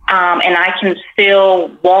and I can still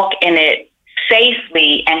walk in it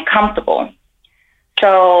safely and comfortable?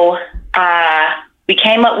 So we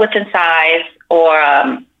came up with a size or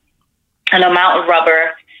an amount of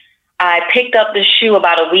rubber. I picked up the shoe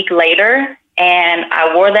about a week later, and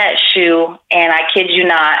I wore that shoe, and I kid you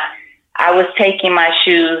not, I was taking my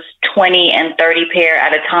shoes 20 and 30 pair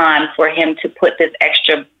at a time for him to put this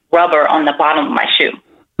extra rubber on the bottom of my shoe.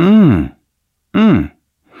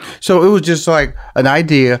 So it was just like an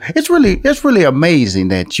idea. It's really amazing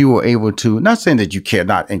that you were able to, not saying that you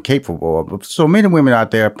cannot incapable, but so many women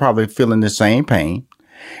out there are probably feeling the same pain.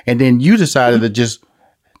 And then you decided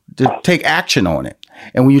to take action on it.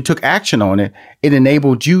 And when you took action on it, it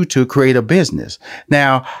enabled you to create a business.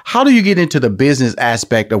 Now, how do you get into the business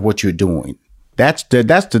aspect of what you're doing? That's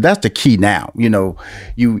the key now. You know,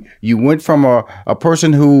 you went from a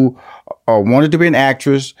person who wanted to be an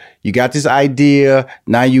actress. You got this idea.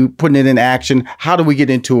 Now you putting it in action. How do we get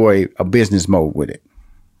into a business mode with it?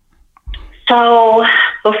 So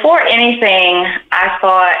before anything, I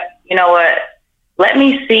thought, you know what, let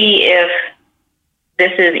me see if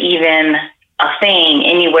this is even a thing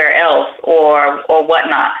anywhere else or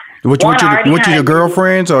whatnot. Went to your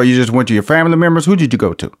girlfriends, or you just went to your family members? Who did you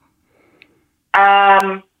go to?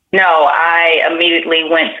 No, I immediately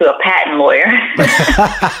went to a patent lawyer.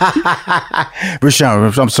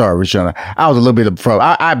 Rashana, I'm sorry, Rashana. I was a little bit of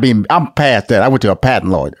I'm past that. I went to a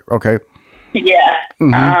patent lawyer. Okay. Yeah.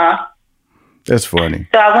 Mm-hmm. That's funny.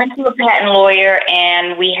 So I went to a patent lawyer,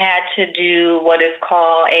 and we had to do what is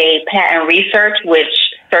called a patent research, which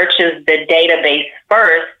searches the database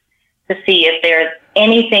first to see if there's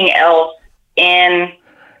anything else in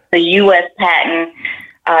the U.S. patent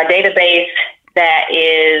database that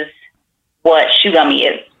is what shoe gummy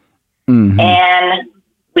is. Mm-hmm. And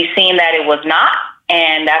we seen that it was not,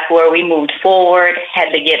 and that's where we moved forward,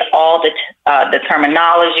 had to get all the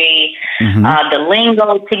terminology, the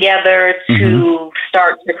lingo together to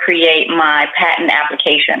start to create my patent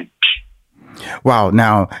application. Wow.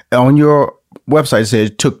 Now, on your website, it says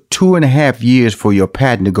it took 2.5 years for your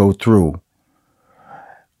patent to go through.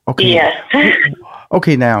 Okay. Yes.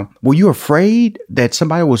 Okay, now, were you afraid that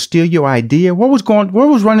somebody would steal your idea? What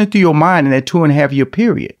was running through your mind in that 2.5 year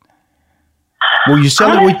period? Were you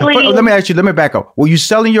selling? Honestly, let me back up. Were you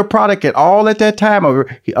selling your product at all at that time, or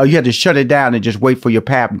you had to shut it down and just wait for your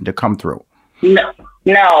patent to come through? No.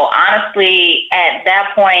 Honestly, at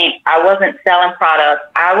that point, I wasn't selling products.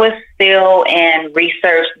 I was still in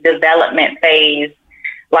research development phase,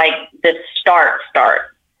 like the start.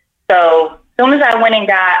 So as soon as I went and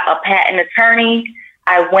got a patent attorney,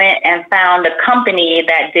 I went and found a company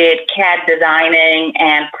that did CAD designing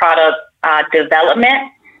and product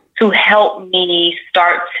development to help me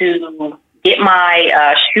start to get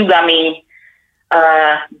my shoe gummy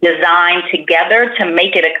design together to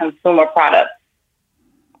make it a consumer product.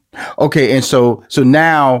 Okay, and so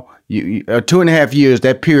now you 2.5 years,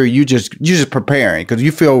 that period, you just preparing because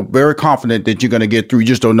you feel very confident that you're going to get through. You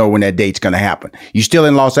just don't know when that date's going to happen. You're still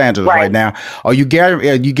in Los Angeles right now. Are you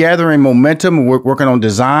gathering momentum and working on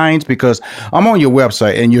designs? Because I'm on your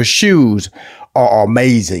website and your shoes are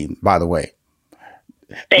amazing, by the way.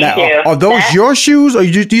 Thank you. Are those your shoes, or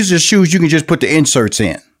these are shoes you can just put the inserts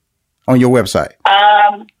in on your website?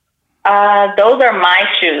 Those are my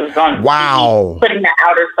shoes on. Wow. Putting the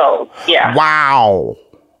outer soles. Yeah. Wow.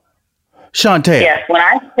 Shantel. Yes. When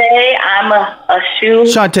I say I'm a shoe.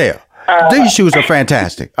 Shantel, these shoes are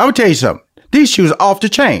fantastic. I'm going to tell you something. These shoes are off the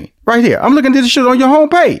chain right here. I'm looking at this shoes on your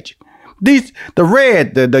homepage. The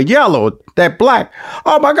red, the yellow, that black.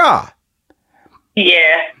 Oh my God.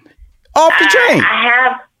 Yeah. Off the chain. I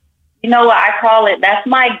have, you know what I call it? That's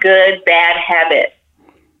my good, bad habit.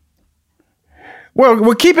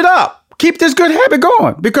 Well, keep it up. Keep this good habit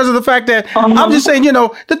going because of the fact that I'm just saying,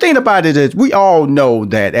 the thing about it is we all know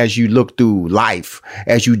that as you look through life,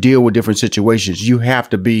 as you deal with different situations, you have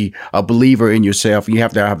to be a believer in yourself. You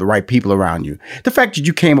have to have the right people around you. The fact that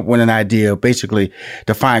you came up with an idea basically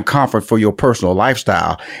to find comfort for your personal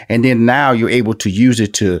lifestyle, and then now you're able to use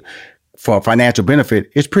it for financial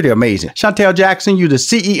benefit, it's pretty amazing. Shantel Jackson, you're the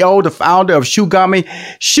CEO, the founder of Shoe Gummy.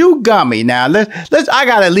 Shoe Gummy. Now, I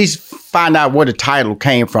got to at least find out where the title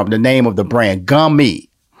came from, the name of the brand, Gummy.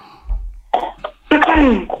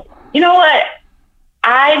 You know what?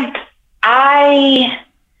 I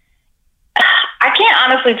can't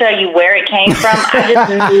honestly tell you where it came from. I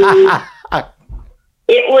just knew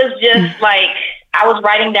it was just like I was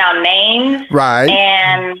writing down names. Right.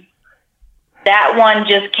 And that one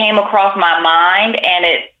just came across my mind, and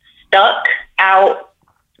it stuck out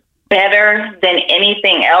better than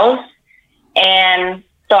anything else. And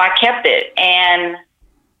so I kept it. And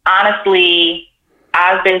honestly,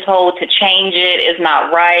 I've been told to change it. It's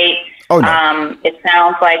not right. Oh, no. It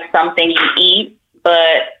sounds like something you eat,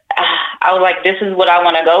 but I was like, this is what I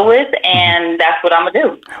want to go with, and that's what I'm going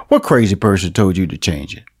to do. What crazy person told you to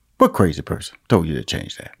change it? What crazy person told you to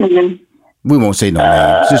change that? Mm-hmm. We won't say no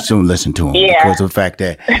names. Just don't listen to them because of the fact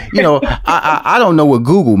that, I don't know what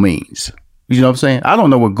Google means. You know what I'm saying? I don't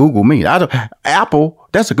know what Google means. Apple,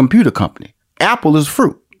 that's a computer company. Apple is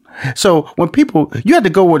fruit. So when people, you have to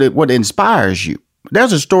go with what inspires you.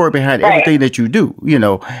 There's a story behind everything that you do,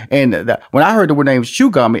 And when I heard the word name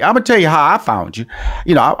Shoe Gummy, I'm gonna tell you how I found you.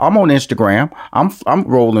 I'm on Instagram. I'm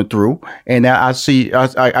rolling through, and I see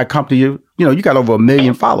I come to you. You got over 1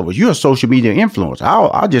 million followers. You're a social media influencer.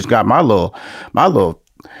 I just got my little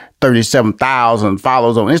 37,000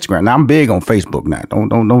 followers on Instagram. Now I'm big on Facebook now.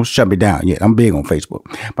 Don't shut me down yet. I'm big on Facebook.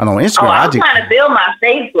 But on Instagram, I'm trying to build my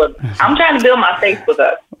Facebook. I'm trying to build my Facebook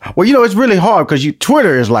up. Well, it's really hard because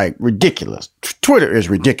Twitter is like ridiculous. Twitter is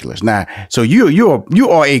ridiculous. Now, so you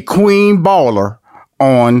are a queen baller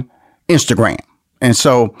on Instagram. And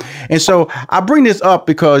so I bring this up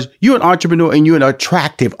because you're an entrepreneur and you're an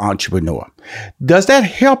attractive entrepreneur. Does that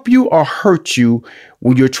help you or hurt you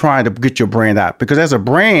when you're trying to get your brand out? Because as a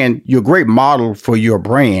brand, you're a great model for your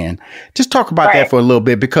brand. Just talk about that for a little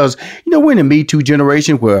bit, because, we're in the Me Too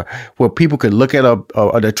generation where people can look at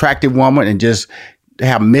an attractive woman and just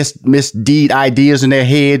have misdeed ideas in their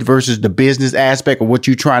head versus the business aspect of what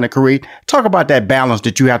you're trying to create. Talk about that balance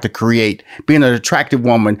that you have to create being an attractive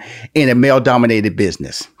woman in a male-dominated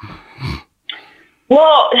business.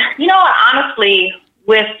 Well, honestly,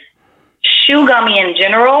 with Shoe Gummy in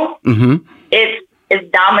general, it's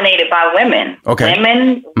dominated by women. Okay.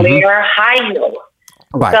 Women wear high heels.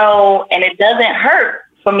 Right. So, and it doesn't hurt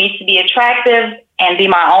for me to be attractive and be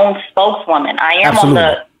my own spokeswoman. I am on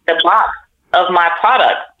the box of my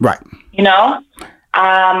product. Right.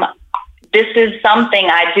 This is something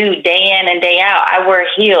I do day in and day out. I wear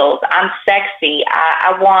heels. I'm sexy.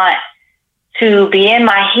 I want to be in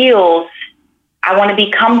my heels. I want to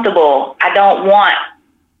be comfortable. I don't want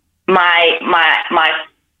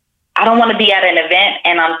I don't want to be at an event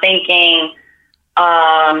and I'm thinking,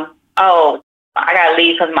 oh, I got to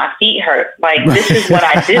leave because my feet hurt. Like, this is what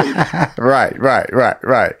I do. Right.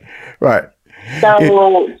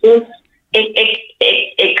 So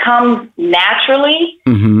it comes naturally,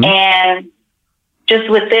 and just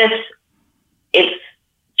with this, it's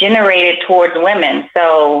generated towards women,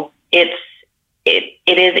 so it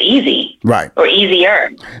is easy, right, or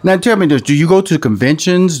easier. Now, tell me this: do you go to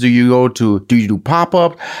conventions? Do you do pop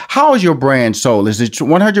up? How is your brand sold? Is it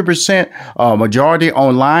 100% majority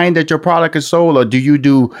online that your product is sold, or do you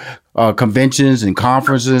do conventions and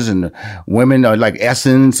conferences and women like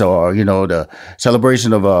Essence or the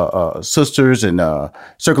celebration of sisters and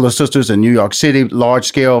Circle of Sisters in New York City, large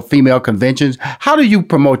scale female conventions? How do you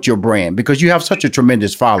promote your brand, because you have such a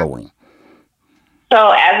tremendous following?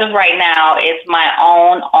 So as of right now, it's my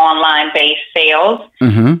own online based sales,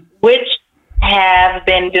 which have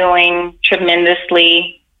been doing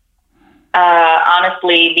tremendously,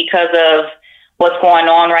 honestly, because of what's going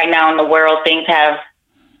on right now in the world. Things have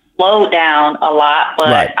slowed down a lot,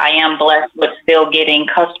 but I am blessed with still getting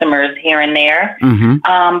customers here and there.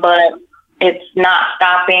 But it's not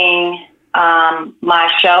stopping my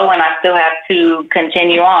show, and I still have to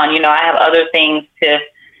continue on. I have other things to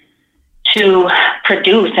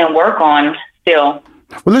produce and work on still.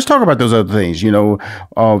 Well, let's talk about those other things.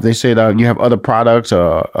 They said you have other products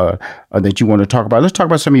that you want to talk about. Let's talk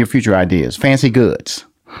about some of your future ideas. Fancy goods.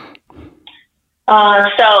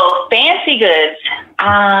 So fancy goods.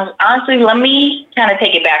 Honestly, let me kind of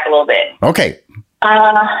take it back a little bit. Okay.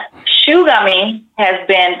 Shoe Gummy has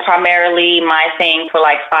been primarily my thing for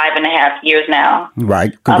like 5.5 years now.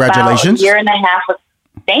 Right. Congratulations. About a year and a half.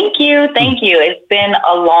 Thank you. It's been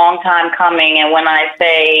a long time coming. And when I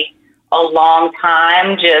say a long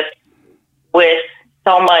time, just with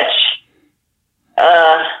so much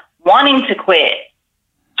wanting to quit,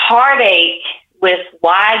 heartache with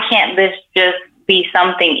why can't this just be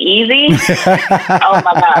something easy? Oh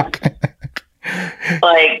my God.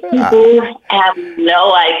 Like, people have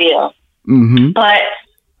no idea. But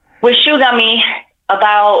with Shoe Gummy,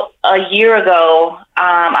 about a year ago,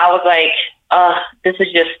 I was like, this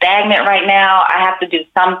is just stagnant right now. I have to do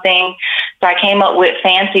something. So I came up with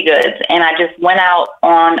Fancy Goods, and I just went out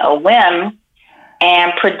on a whim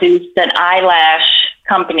and produced an eyelash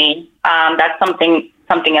company. That's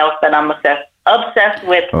something else that I'm obsessed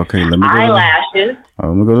with. Okay, let me eyelashes.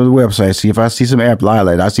 I'm gonna go to the website, see if I see some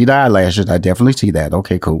eyelashes. I see the eyelashes. I definitely see that.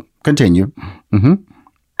 Okay, cool. Continue.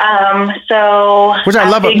 So which I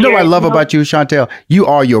love. What I love about you, Shantel? You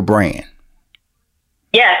are your brand.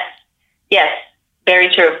 Yes, very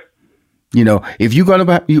true. If you're going to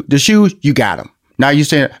buy the shoes, you got them. Now you're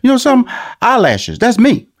saying, some eyelashes. That's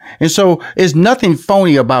me. And so there's nothing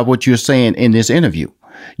phony about what you're saying in this interview.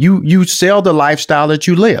 You sell the lifestyle that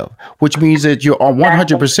you live, which means that you're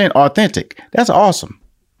 100% authentic. That's awesome.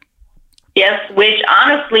 Yes, which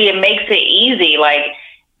honestly, it makes it easy. Like,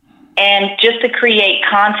 and just to create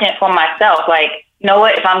content for myself. Like, you know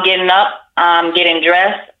what? If I'm getting up, I'm getting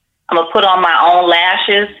dressed, I'm going to put on my own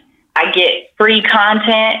lashes. I get free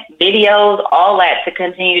content, videos, all that to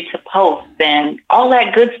continue to post and all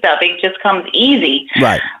that good stuff. It just comes easy.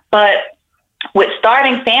 Right. But with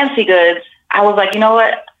starting Fancy Goods, I was like, you know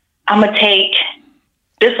what? I'm going to take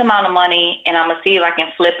this amount of money and I'm going to see if I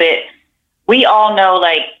can flip it. We all know,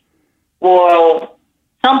 like, well,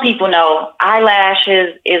 some people know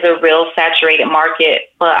eyelashes is a real saturated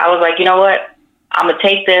market. But I was like, you know what? I'm going to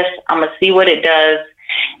take this. I'm going to see what it does.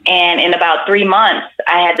 And in about 3 months,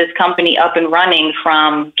 I had this company up and running,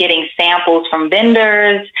 from getting samples from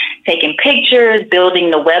vendors, taking pictures,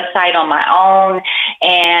 building the website on my own.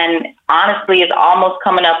 And honestly, it's almost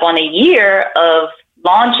coming up on a year of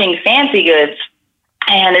launching Fancy Goods,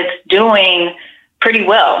 and it's doing pretty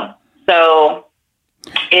well. So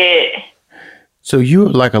you're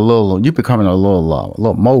like you're becoming a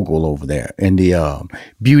little mogul over there in the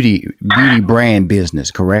beauty brand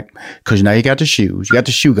business, correct? Because now you got the shoes, you got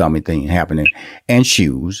the shoe gummy thing happening, and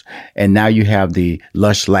shoes, and now you have the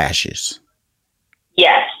Lush lashes.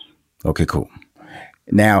 Yes. Okay, cool.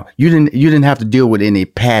 Now you didn't have to deal with any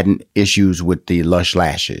patent issues with the Lush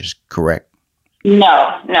lashes, correct?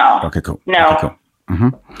 No. Okay, cool. No. Okay, cool. Mm-hmm.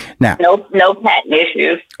 Now, no patent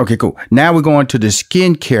issues. Okay, cool. Now we're going to the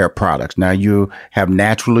skincare products. Now you have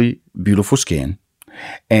naturally beautiful skin,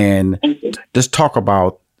 and let's talk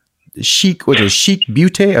about chic. What is Chic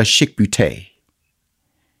Beauty or Chic Beauty?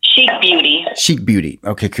 Chic Beauty. Chic Beauty.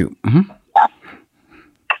 Okay, cool. Mm-hmm.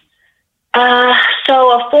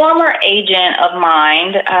 So a former agent of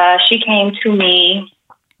mine, she came to me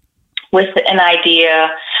with an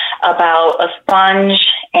idea about a sponge,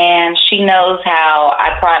 and she knows how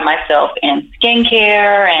I pride myself in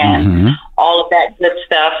skincare and all of that good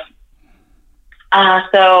stuff.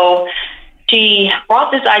 So she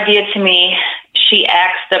brought this idea to me. She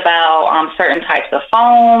asked about certain types of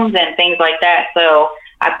foams and things like that. So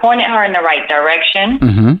I pointed her in the right direction.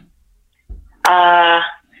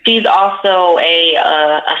 She's also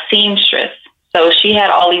a seamstress. So she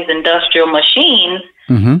had all these industrial machines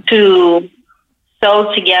to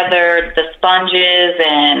sew together the sponges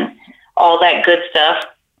and all that good stuff.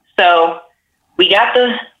 So we got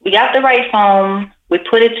the right foam. We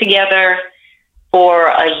put it together for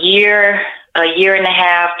a year and a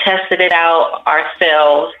half, tested it out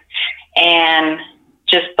ourselves, and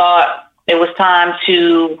just thought it was time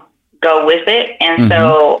to go with it. And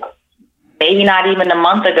so maybe not even a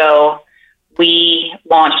month ago, we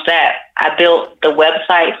launched that. I built the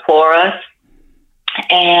website for us,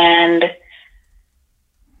 and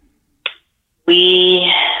we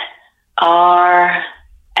are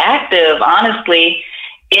active. Honestly,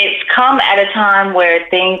 it's come at a time where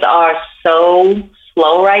things are so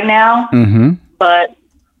slow right now. But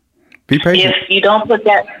be patient. If you don't put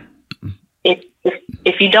that,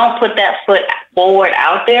 if you don't put that foot forward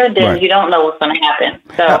out there, then you don't know what's going to happen.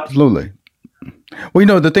 So absolutely. Well, you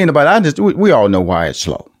know, the thing about it, we all know why it's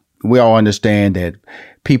slow. We all understand that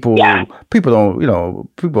people don't,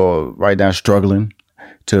 people are right now struggling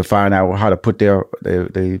to find out how to put their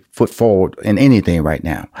foot forward in anything right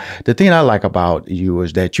now. The thing I like about you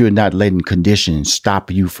is that you're not letting conditions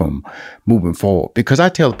stop you from moving forward. Because I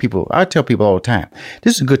tell people all the time,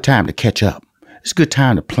 this is a good time to catch up. It's a good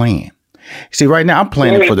time to plan. See, right now I'm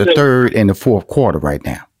planning for the third and the fourth quarter right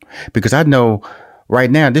now, because I know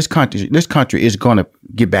right now this country is going to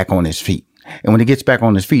get back on its feet. And when it gets back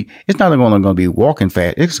on its feet, it's not only going to be walking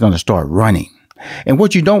fast, it's going to start running. And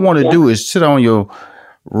what you don't want to do is sit on your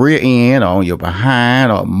rear end or on your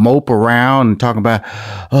behind or mope around and talk about,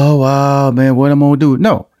 oh, wow, man, what am I going to do?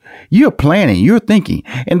 No, you're planning, you're thinking.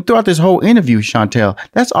 And throughout this whole interview, Shantel,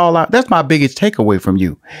 that's my biggest takeaway from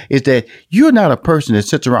you, is that you're not a person that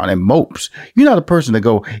sits around and mopes. You're not a person to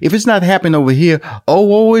go, if it's not happening over here, oh,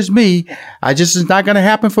 woe is me. It's not going to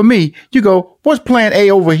happen for me. You go, what's plan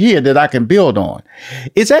A over here that I can build on?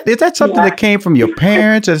 Is that something that came from your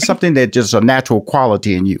parents, or something that just a natural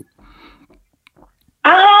quality in you?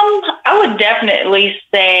 I would definitely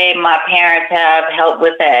say my parents have helped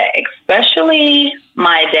with that, especially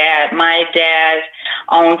my dad. My dad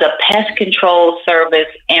owns a pest control service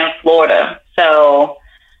in Florida. So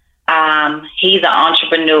he's an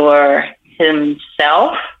entrepreneur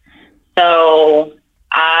himself. So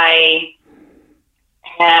I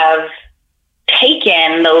have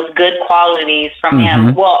taken those good qualities from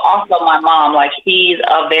him. Well, also my mom, like, she's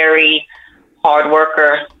a very hard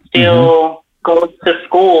worker, still goes to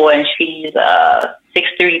school, and she's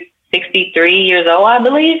 63 years old, I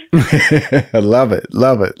believe. Love it.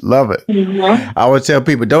 Mm-hmm. I would tell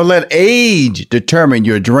people, don't let age determine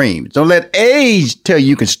your dreams. Don't let age tell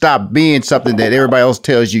you can stop being something that everybody else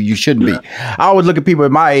tells you shouldn't be. I always look at people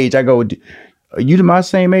at my age. I go, are you to my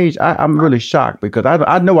same age? I'm really shocked because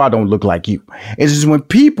I know I don't look like you. It's just when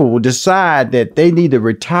people decide that they need to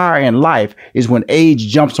retire in life is when age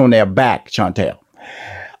jumps on their back, Shantel.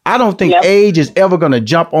 I don't think age is ever going to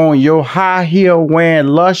jump on your high heel wearing,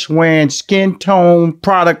 lush wearing, skin tone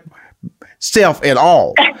product self at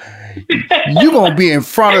all. You're going to be in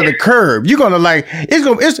front of the curve. You're going to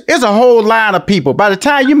it's a whole line of people. By the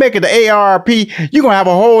time you make it to AARP, you're going to have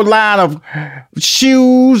a whole line of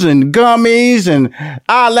shoes and gummies and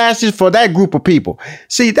eyelashes for that group of people.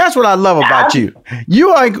 See, that's what I love about you.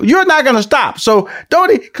 You're not going to stop. So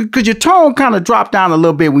because your tone kind of dropped down a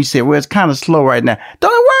little bit. We said, well, it's kind of slow right now.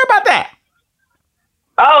 Don't worry about that.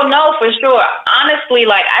 Oh, no, for sure. Honestly,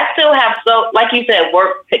 I still have, like you said,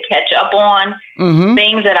 work to catch up on,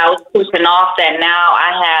 things that I was pushing off that now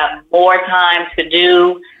I have more time to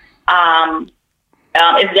do.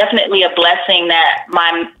 It's definitely a blessing that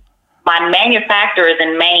my manufacturer is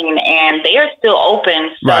in Maine and they are still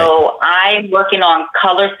open. So I'm working on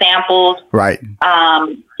color samples,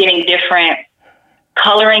 getting different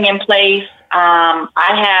coloring in place. I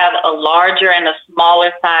have a larger and a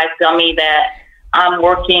smaller size gummy that I'm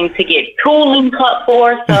working to get tooling cut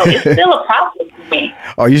for, so it's still a process for me.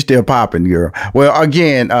 Oh, you still popping, girl. Well,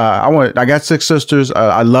 again, I got 6 sisters.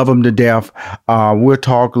 I love them to death. We'll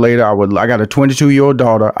talk later. I got a 22-year-old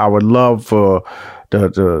daughter. I would love to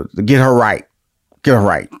get her right. Get her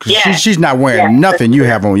right. She's not wearing nothing you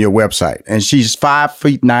have on your website. And she's 5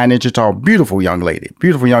 feet 9 inches tall. Beautiful young lady.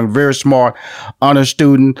 Beautiful young, very smart, honor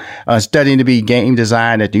student, studying to be game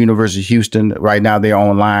design at the University of Houston. Right now they're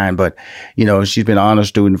online, but she's been an honor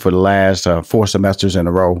student for the last 4 semesters in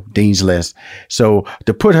a row, Dean's List. So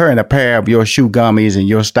to put her in a pair of your shoe gummies and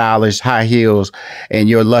your stylish high heels and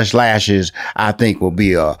your lush lashes, I think will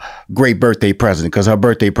be a great birthday present because her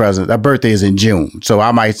birthday is in June. So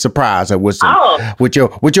I might surprise her with some. With a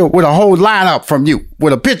whole lineup from you,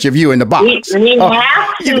 with a picture of you in the box. We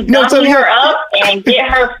have to dummy her up and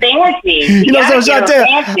get her fancy.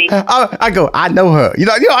 Shantel, I go, I know her.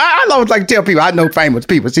 I always like to tell people I know famous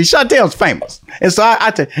people. See, Chantel's famous, and so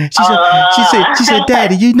she said,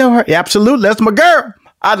 Daddy, you know her? Yeah, absolutely, that's my girl.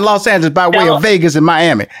 Out in Los Angeles by way of Vegas and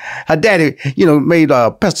Miami. Her daddy, made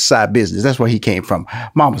a pesticide business. That's where he came from.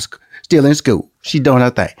 Mama's still in school. She's doing her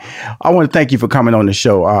thing. I want to thank you for coming on the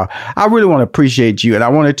show. I really want to appreciate you, and I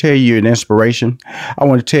want to tell you an inspiration. I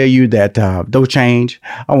want to tell you that don't change.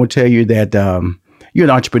 I want to tell you that you're an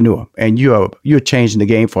entrepreneur, and you're changing the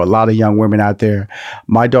game for a lot of young women out there.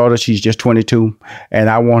 My daughter, she's just 22, and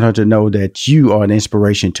I want her to know that you are an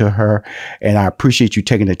inspiration to her, and I appreciate you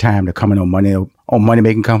taking the time to come in on Money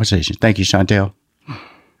Making Conversations. Thank you, Shantel.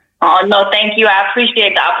 Oh, no, thank you. I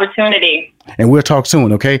appreciate the opportunity. And we'll talk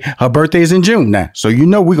soon, okay? Her birthday is in June now, so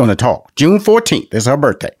we're going to talk. June 14th is her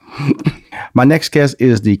birthday. My next guest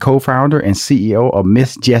is the co-founder and CEO of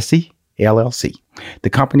Miss Jessie, LLC,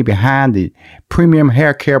 the company behind the premium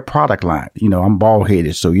hair care product line. I'm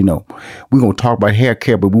bald-headed, so, we're going to talk about hair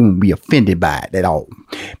care, but we won't be offended by it at all.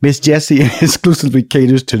 Miss Jessie exclusively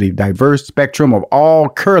caters to the diverse spectrum of all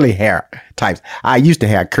curly hair types. I used to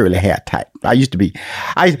have curly hair type. Back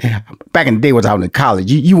in the day when I was in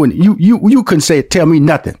college, you couldn't tell me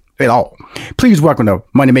nothing at all. Please welcome to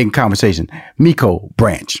Money Making Conversation, Miko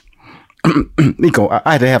Branch. Miko,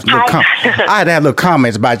 I had to have little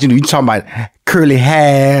comments about you talking about curly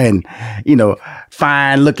hair and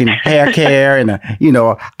fine looking hair care and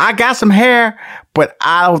I got some hair, but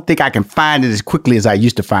I don't think I can find it as quickly as I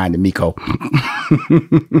used to find it, Miko.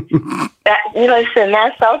 Listen,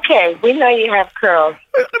 that's okay. We know you have curls.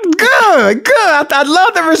 Good. I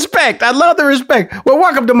love the respect. Well,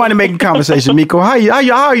 welcome to Money Making Conversation, Miko. How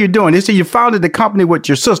are you doing? They say you founded the company with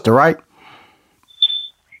your sister, right?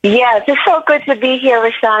 Yes, it's so good to be here,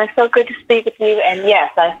 Rashawn. It's so good to speak with you. And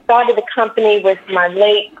yes, I started the company with my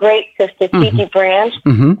late great sister, Teri Branch,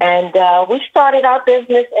 and we started our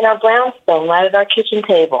business in our brownstone, right at our kitchen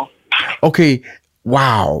table. Okay,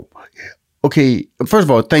 wow. Okay, first of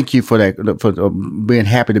all, thank you for that, for being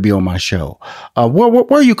happy to be on my show.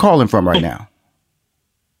 Where are you calling from right now?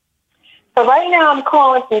 So right now I'm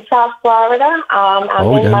calling from South Florida. I'm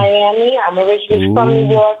in Miami. I'm originally from New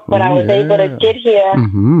York, but I was able to get here.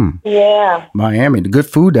 Yeah. Miami, the good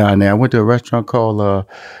food down there. I went to a restaurant called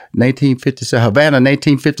 1957, Havana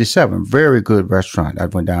 1957. Very good restaurant. I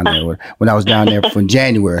went down there when I was down there from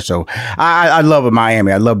January. So I love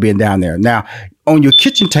Miami. I love being down there. Now, on your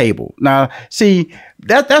kitchen table. Now, see,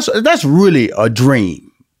 that's really a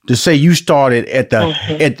dream to say you started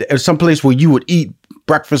at some place where you would eat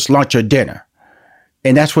breakfast, lunch, or dinner.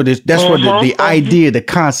 And that's what the idea, the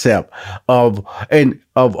concept of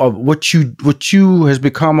what you has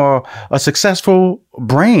become a successful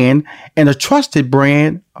brand and a trusted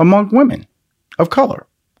brand among women of color.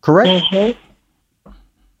 Correct?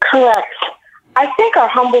 Correct. I think our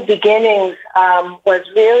humble beginnings was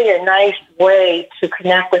really a nice way to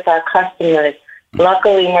connect with our customers.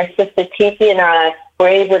 Luckily, my sister Tiki and I were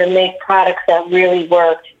able to make products that really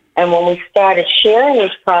worked. And when we started sharing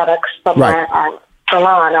these products from our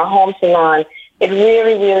salon, our home salon, it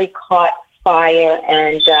really, really caught fire.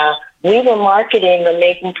 And we were marketing and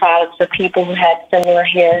making products for people who had similar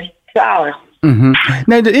hair to ours.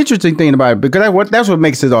 Now, the interesting thing about it, because that's what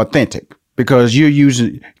makes it authentic. Because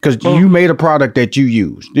you made a product that you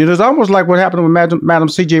used. It was almost like what happened with Madam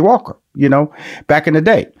C.J. Walker, back in the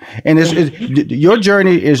day. And your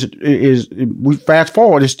journey is we fast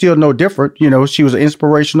forward, it's still no different. She was an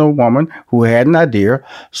inspirational woman who had an idea,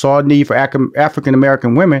 saw a need for African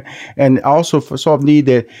American women, and also saw a need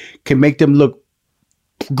that can make them look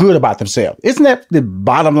good about themselves. Isn't that the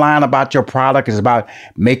bottom line about your product? Is about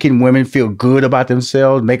making women feel good about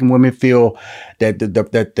themselves, making women feel that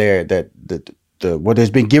what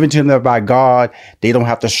has been given to them by God, they don't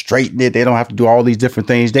have to straighten it. They don't have to do all these different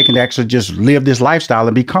things. They can actually just live this lifestyle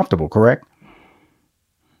and be comfortable. Correct?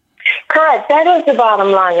 Correct. That is the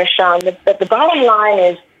bottom line, Rashawn. The bottom line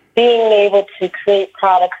is being able to create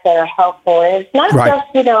products that are helpful. And it's not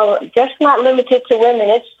just not limited to women.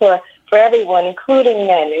 It's for everyone, including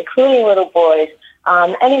men, including little boys,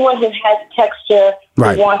 anyone who has texture,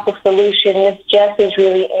 who wants a solution. This just is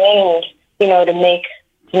really aimed, to make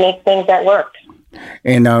things that work.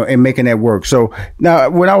 And making that work. So now,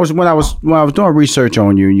 when I was doing research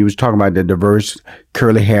on you, you was talking about the diverse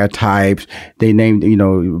curly hair types. They named,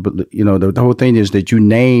 the whole thing is that you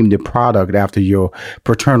named the product after your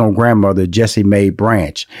paternal grandmother, Jessie Mae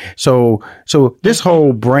Branch. So this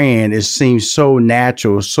whole brand seems so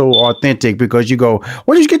natural, so authentic, because you go,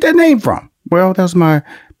 where did you get that name from? Well, that was my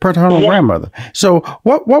paternal grandmother. So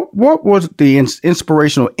what was the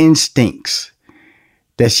inspirational instincts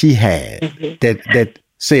that she had that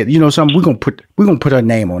said, something, we're gonna put her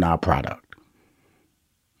name on our product?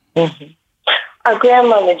 Our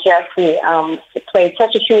grandmother Jessie played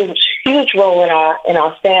such a huge role in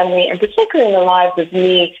our family, and particularly in the lives of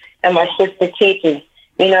me and my sister Tiki.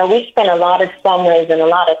 We spent a lot of summers and a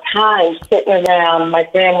lot of time sitting around my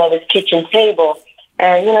grandmother's kitchen table,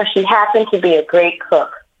 and she happened to be a great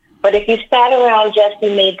cook. But if you sat around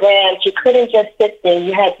Jessie Mae Branch, you couldn't just sit there.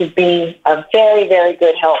 You had to be a very, very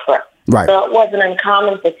good helper. Right. So it wasn't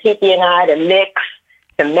uncommon for Tiki and I to mix,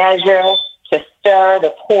 to measure, to stir,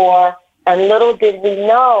 to pour. And little did we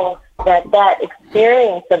know that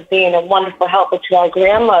experience of being a wonderful helper to our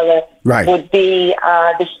grandmother would be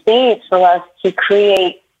the seeds for us to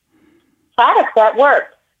create products that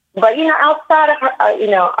work. But, outside of her,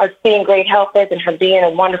 us being great helpers and her being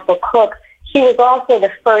a wonderful cook, she was also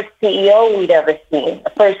the first CEO we'd ever seen,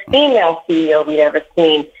 the first female CEO we'd ever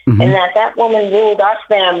seen, and that woman ruled our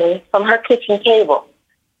family from her kitchen table.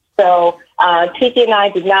 So Tiki and I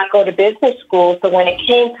did not go to business school, so when it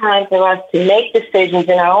came time for us to make decisions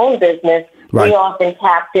in our own business, we often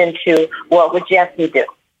tapped into what would Jessie do.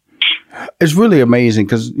 It's really amazing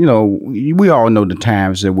because, we all know the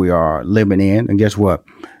times that we are living in, and guess what?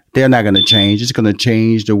 They're not going to change. It's going to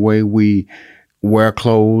change the way we wear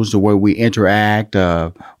clothes, the way we interact,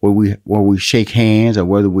 where we shake hands, or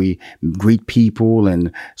whether we greet people,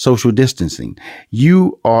 and social distancing.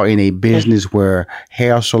 You are in a business where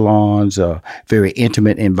hair salons are very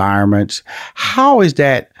intimate environments. How is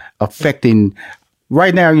that affecting?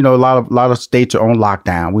 Right now, a lot of states are on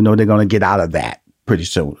lockdown. We know they're going to get out of that pretty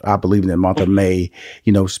soon. I believe in the month of May,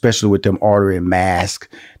 especially with them ordering masks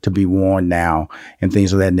to be worn now and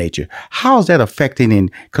things of that nature. How is that affecting?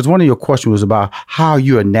 Because one of your questions was about how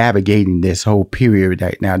you are navigating this whole period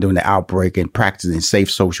right now during the outbreak and practicing safe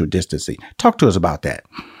social distancing. Talk to us about that.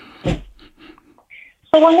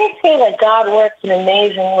 So when they say that God works in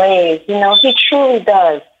amazing ways, He truly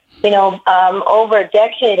does. Over a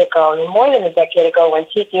decade ago, more than a decade ago, when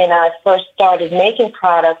Tiki and I first started making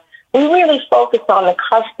products, we really focused on the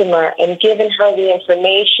customer and giving her the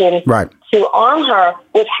information to arm her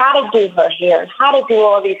with how to do her hair and how to do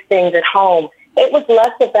all these things at home. It was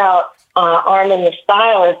less about arming the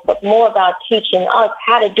stylist, but more about teaching us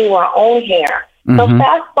how to do our own hair. So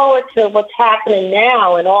fast forward to what's happening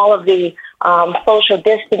now and all of the social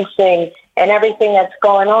distancing and everything that's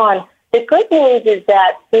going on. The good news is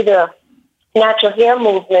that through the natural hair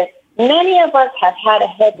movement, many of us have had a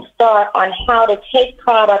head start on how to take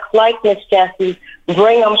products like Miss Jessie's,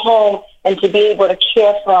 bring them home, and to be able to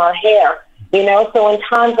care for our hair. You know, so in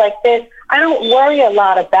times like this, I don't worry a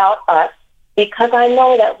lot about us because I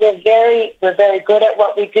know that we're very good at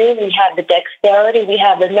what we do. We have the dexterity, we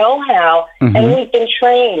have the know-how, and we've been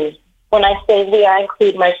trained. When I say we, I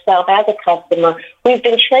include myself as a customer. We've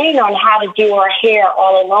been trained on how to do our hair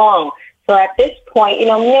all along. So at this point, you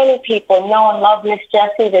know, many people know and love Miss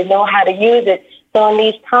Jessie. They know how to use it. So in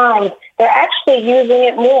these times, they're actually using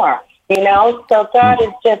it more, you know. So God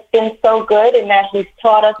has just been so good in that He's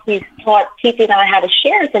taught Titi and I how to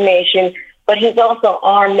share information, but He's also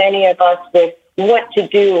armed many of us with what to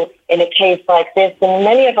do in a case like this. And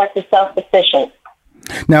many of us are self-sufficient.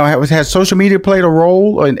 Now, has social media played a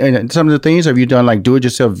role in some of the things? Have you done like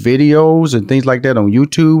do-it-yourself videos and things like that on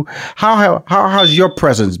YouTube? How has your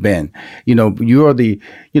presence been? You know, you're the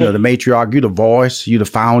matriarch, you're the voice, you're the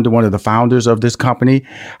founder, one of the founders of this company.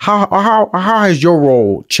 How has your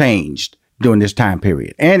role changed during this time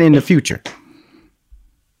period and in the future?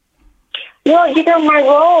 Well, you know, my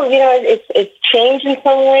role, you know, it's changed in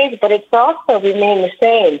some ways, but it's also remained the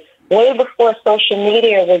same. Way before social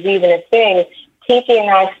media was even a thing, Titi and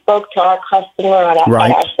I spoke to our customer at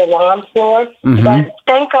our salon floor. But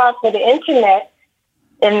thank God for the internet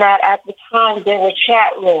in that at the time there were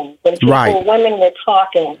chat rooms and women were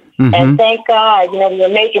talking. And thank God, you know, we were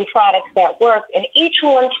making products that worked. And each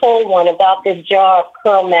one told one about this jar of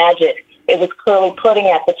Curl Magic. It was curly pudding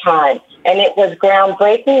at the time. And it was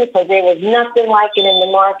groundbreaking because there was nothing like it in the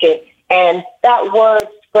market. And that word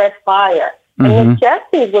spread fire. And Miss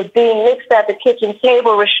Jessie's was being mixed at the kitchen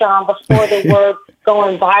table, Rashawn, before the word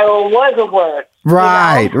going viral was a word.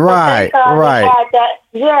 Right. Had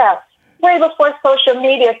that, way before social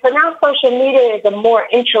media. So now social media is a more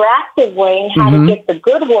interactive way in how to get the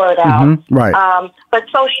good word out. But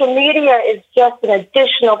social media is just an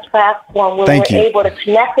additional platform where we're able to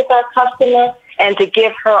connect with our customer and to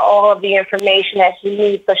give her all of the information that she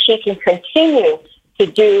needs so she can continue to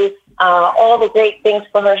do all the great things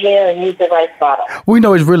for her hair and use the right product. We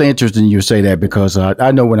know it's really interesting you say that because I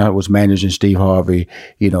know when I was managing Steve Harvey,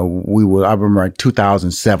 you know, I remember in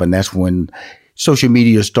 2007, that's when social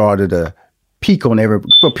media started to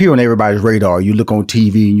appear on everybody's radar. You look on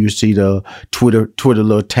TV and you see the Twitter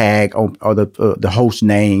little tag or the host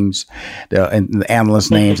names, and the analyst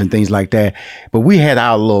names and things like that. But we had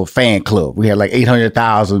our little fan club. We had like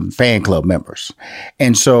 800,000 fan club members.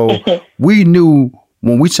 And so we knew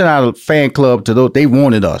when we sent out a fan club to those, they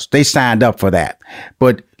wanted us. They signed up for that.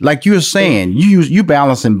 But like you're saying, you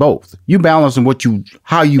balancing both. You balancing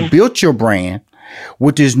how you built your brand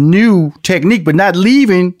with this new technique, but not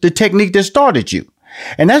leaving the technique that started you.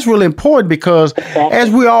 And that's really important because as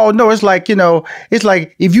we all know, it's like, you know, it's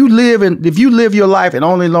like if you live your life and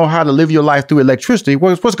only know how to live your life through electricity,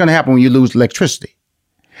 what's going to happen when you lose electricity?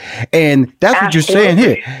 And that's what you're saying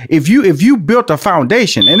here. If you built a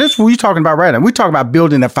foundation, and that's what we're talking about right now. We're talking about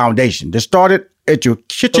building a foundation that started at your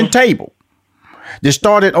kitchen table. That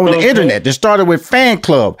started on the internet. That started with fan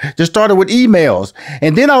club. That started with emails.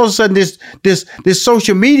 And then all of a sudden this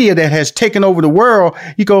social media that has taken over the world,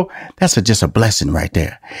 you go, that's just a blessing right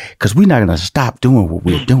there. Because we're not going to stop doing what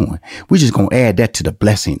we're doing. We're just going to add that to the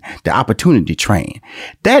blessing, the opportunity train.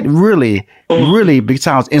 That really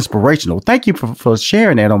sounds inspirational. Thank you for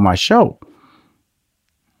sharing that on my show.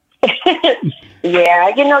 Yeah,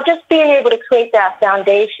 you know, just being able to create that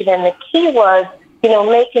foundation. And the key was, you know,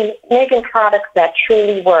 making products that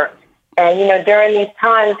truly work. And, you know, during these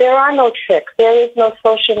times, there are no tricks. There is no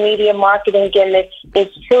social media marketing gimmick.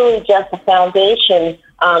 It's truly just a foundation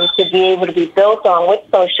to be able to be built on with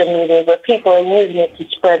social media where people are using it to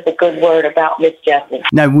spread the good word about Miss Jessie.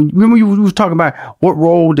 Now, remember you were talking about what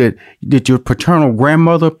role did your paternal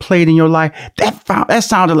grandmother played in your life? That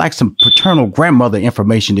sounded like some paternal grandmother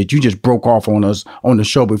information that you just broke off on us on the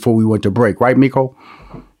show before we went to break. Right, Miko?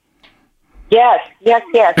 Yes. That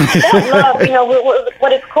love, you know,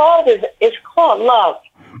 what it's called is called love.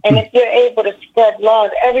 And if you're able to spread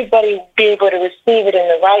love, everybody will be able to receive it in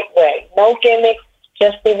the right way. No gimmicks,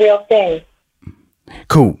 just the real thing.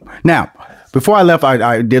 Cool. Now, before I left,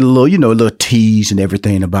 I did a little tease and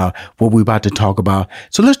everything about what we're about to talk about.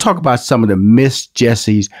 So let's talk about some of the Miss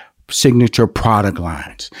Jessie's signature product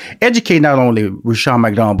lines. Educate not only Rushion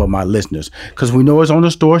McDonald but my listeners, because we know it's on the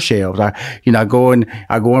store shelves. I go in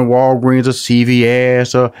Walgreens or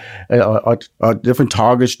CVS or different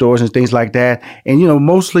Target stores and things like that. And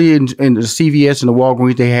mostly in the CVS and the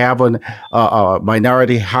Walgreens they have a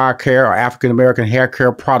minority hair care or African American hair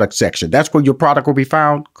care product section. That's where your product will be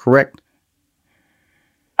found, correct?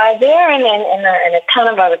 there and in a ton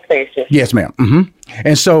of other places. Yes, ma'am. Mm-hmm.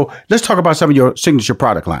 And so let's talk about some of your signature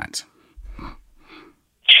product lines.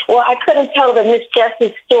 Well, I couldn't tell the Miss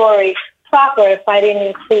Jessie's story proper if I didn't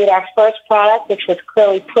include our first product, which was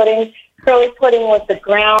Curly Pudding. Curly Pudding was the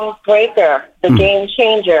groundbreaker, the game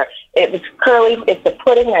changer. It was curly. It's a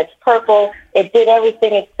pudding that's purple. It did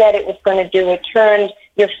everything it said it was going to do. It turned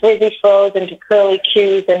your frizzy froze into curly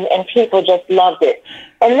cues, and people just loved it.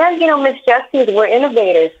 And then, Miss Jessie's were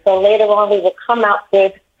innovators. So later on, we would come out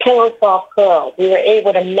with Pillow Soft Curls. We were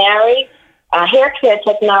able to marry hair care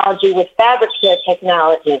technology with fabric care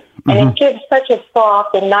technology. And it gives such a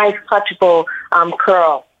soft and nice, touchable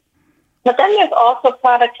curl. But then there's also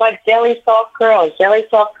products like Jelly Soft Curls. Jelly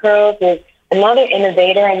Soft Curls is another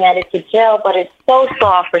innovator in that it's a gel, but it's so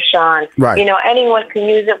soft, Rashawn. Right. Anyone can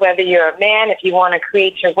use it, whether you're a man, if you want to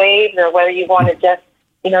create your waves, or whether you want to just,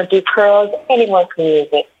 do curls, anyone can use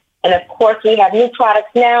it. And, of course, we have new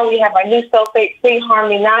products now. We have our new sulfate-free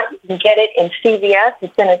Harmony Knot. You can get it in CVS.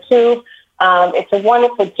 It's in a tube. It's a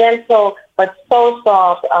wonderful, gentle, but so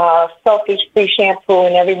soft, sulfate-free shampoo,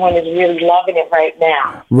 and everyone is really loving it right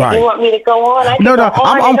now. Right. If you want me to go on? I'm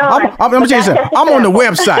on the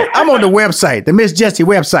website. I'm on the website, the Miss Jessie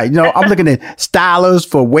website. I'm looking at stylers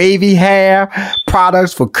for wavy hair,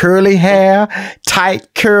 products for curly hair,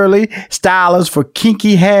 tight curly, stylers for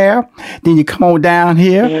kinky hair. Then you come on down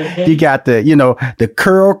here. You got the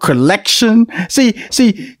curl collection. See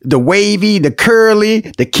the wavy, the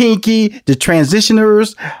curly, the kinky, the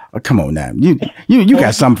transitioners. Oh, come on now. You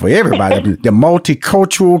got something for everybody. The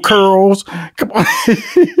multicultural curls. Come on.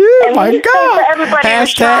 Oh my God.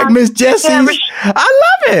 Hashtag Miss Jessie.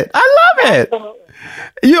 I love it.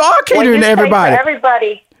 You are catering to everybody.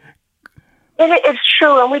 Everybody. It's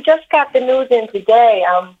true. And we just got the news in today.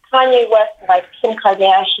 Kanye West, like Kim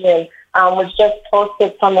Kardashian, was just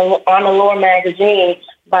posted on Allure magazine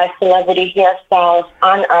by celebrity hairstylist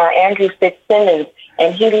Andrew Fitzsimmons.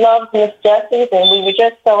 And he loves Miss Jessie's, and we were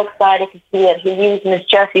just so excited to see that he used Miss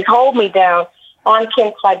Jessie's Hold Me Down on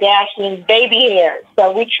Kim Kardashian's baby hair.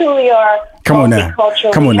 So we truly are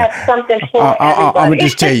multicultural. We have something for everybody. I'm gonna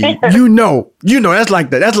just tell you, that's like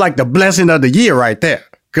the blessing of the year right there.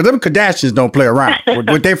 Because them Kardashians don't play around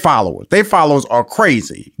with their followers. Their followers are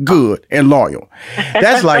crazy, good, and loyal.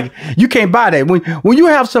 That's like, you can't buy that. When you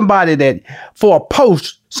have somebody that, for a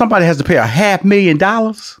post, somebody has to pay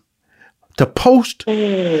 $500,000 to post,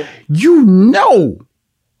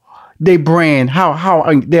 they brand, how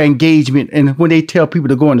their engagement, and when they tell people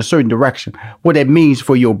to go in a certain direction, what that means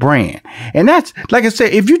for your brand. And that's, like I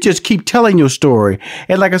said, if you just keep telling your story,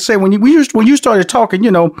 and like I said, when you started talking,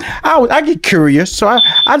 I get curious, so I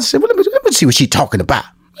just said, well, let me see what she's talking about.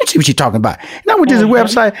 Let's see what she's talking about. And I went to this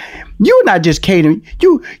website. You're not just catering.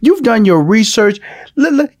 You've done your research.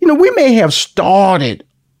 We may have started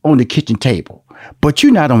on the kitchen table, but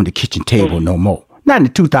you're not on the kitchen table no more. Not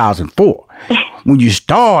in 2004. When you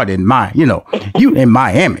started you in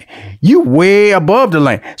Miami, you way above the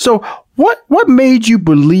line. So what made you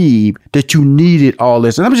believe that you needed all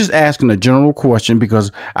this? And I'm just asking a general question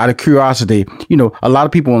because out of curiosity, a lot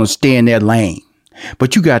of people want to stay in their lane.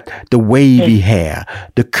 But you got the wavy hair,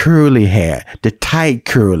 the curly hair, the tight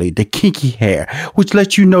curly, the kinky hair, which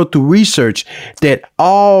lets you know through research that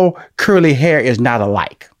all curly hair is not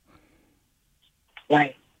alike.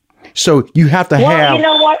 Right. So you have to have. You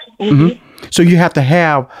know what? So you have to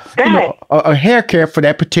have a hair care for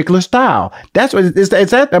that particular style. That's what is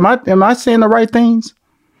that? Am I saying the right things?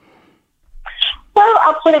 Well,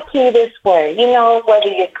 I'll put it to you this way. Whether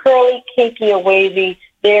you're curly, kinky, or wavy,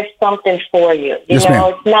 there's something for you. Yes,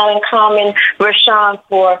 ma'am. It's not uncommon, Rashawn,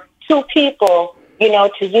 for two people,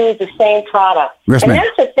 to use the same product. Yes, and ma'am.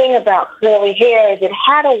 That's the thing about curly hair, is it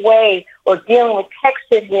had a way of dealing with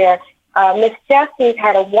textured hair. Miss Jessie's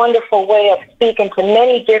had a wonderful way of speaking to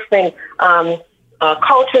many different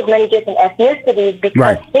cultures, many different ethnicities,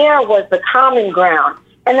 because hair was the common ground.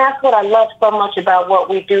 And that's what I love so much about what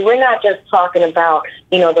we do. We're not just talking about,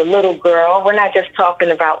 the little girl. We're not just talking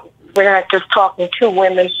to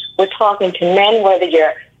women. We're talking to men, whether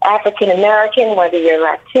you're African-American, whether you're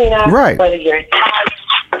Latina, whether you're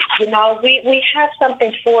Italian. We have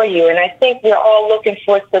something for you. And I think we're all looking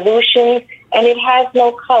for solutions, and it has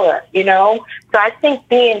no color, So I think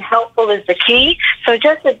being helpful is the key. So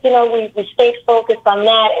just as, we stayed focused on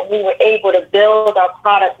that, and we were able to build our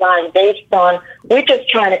product line based on, we're just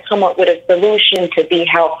trying to come up with a solution to be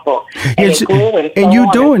helpful. And it grew, and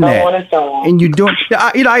you're doing that. And you're doing,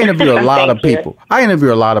 I interview a lot of people. I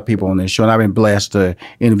interview a lot of people on this show, and I've been blessed to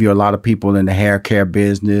interview a lot of people in the hair care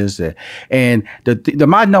business. And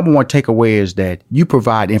my number one takeaway is that you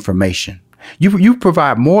provide information. You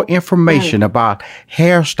provide more information about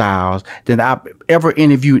hairstyles than I've ever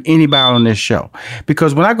interviewed anybody on this show.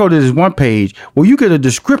 Because when I go to this one page, well, you get a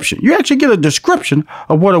description. You actually get a description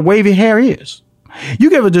of what a wavy hair is. You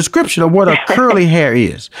give a description of what a curly hair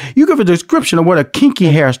is. You give a description of what a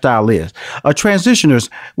kinky hairstyle is. A transitioner's,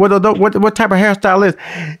 what type of hairstyle is.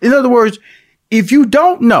 In other words, if you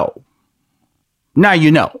don't know, now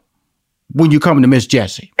you know when you come to Miss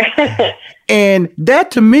Jessie. And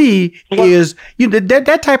that to me is,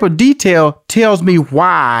 that type of detail tells me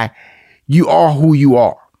why you are who you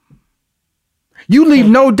are. You leave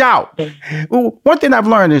no doubt. One thing I've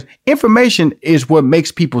learned is information is what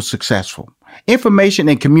makes people successful. Information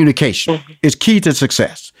and communication is key to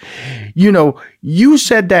success. You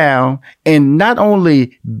sat down and not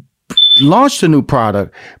only launched a new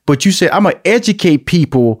product, but you said, I'm going to educate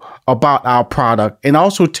people about our product and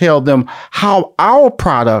also tell them how our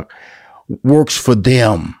product works for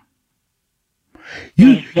them.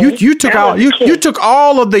 You took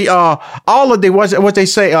all of the what they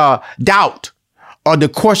say doubt or the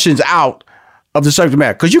questions out of the subject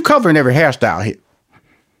matter, because you're covering every hairstyle here.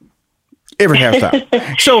 Every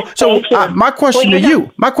hairstyle. So my question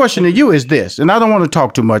to you is this, and I don't want to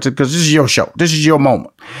talk too much because this is your show. This is your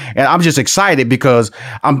moment. And I'm just excited because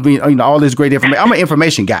I'm being, all this great information. I'm an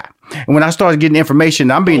information guy. And when I started getting information,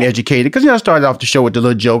 I'm being educated because, I started off the show with the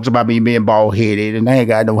little jokes about me being bald headed and I ain't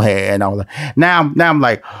got no hair and all that. Now I'm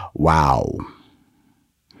like, wow.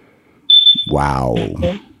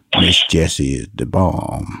 Miss Jessie is the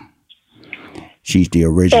bomb. She's the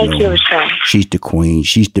original. Thank you, Sean. She's the queen.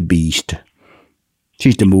 She's the beast.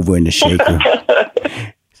 She's the mover and the shaker.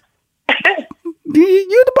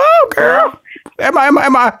 You the bomb, girl. Am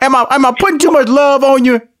I putting too much love on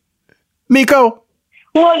you, Miko?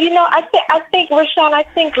 Well, I think, Rashawn,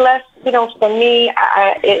 less, for me,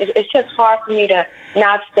 it's just hard for me to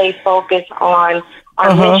not stay focused on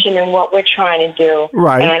our mission and what we're trying to do.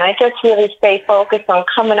 Right. And I just really stay focused on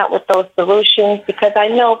coming up with those solutions because I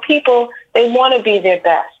know people, they want to be their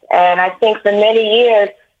best. And I think for many years,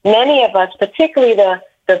 many of us, particularly the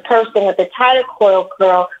person with the tighter coil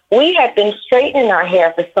curl, we had been straightening our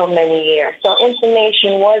hair for so many years. So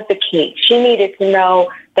information was the key. She needed to know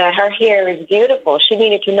that her hair is beautiful. She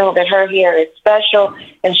needed to know that her hair is special,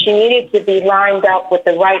 and she needed to be lined up with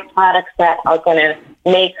the right products that are going to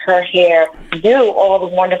make her hair do all the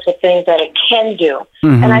wonderful things that it can do.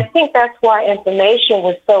 Mm-hmm. And I think that's why information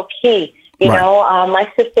was so key.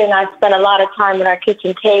 My sister and I spent a lot of time at our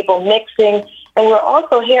kitchen table mixing, and we're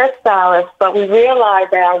also hairstylists, but we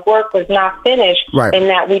realized that our work was not finished, and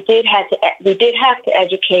that we did have to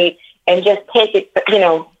educate and just take it,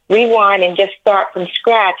 rewind and just start from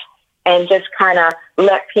scratch and just kind of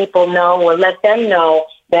let people know or let them know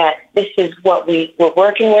that this is what we're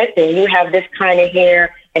working with, and you have this kind of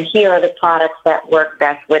hair, and here are the products that work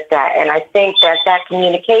best with that. And I think that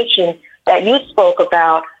communication that you spoke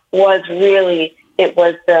about was really, it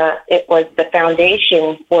was the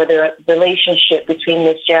foundation for the relationship between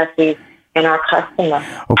Miss Jessie and our customer.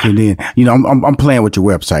 Okay, then, I'm playing with your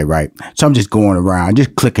website, right? So I'm just going around,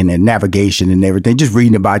 just clicking the navigation and everything, just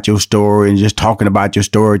reading about your story and just talking about your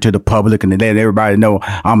story to the public and letting everybody know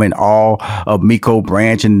I'm in awe of Miko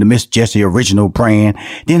Branch and the Miss Jessie original brand.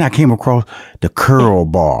 Then I came across the curl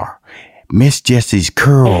bar, Miss Jessie's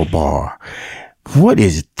curl bar. What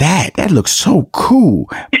is that? That looks so cool.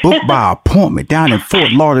 Booked by appointment down in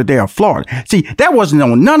Fort Lauderdale, Florida. See, that wasn't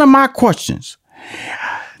on none of my questions.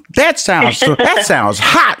 That sounds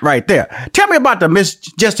hot right there. Tell me about the Miss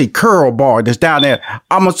Jessie Curl Bar that's down there.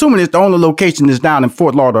 I'm assuming it's the only location that's down in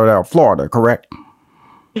Fort Lauderdale, Florida, correct?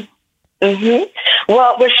 Mm-hmm.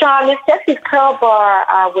 Well, Rashawn, Miss Jessie's Curl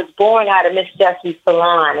Bar was born out of Miss Jessie's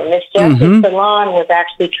Salon. And Miss Jessie's Salon was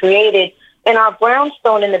actually created in our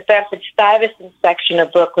brownstone in the Bedford-Stuyvesant section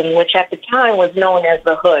of Brooklyn, which at the time was known as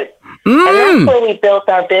the Hood. And that's where we built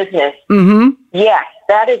our business. Mm-hmm. Yes,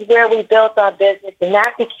 that is where we built our business, and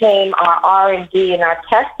that became our R&D and our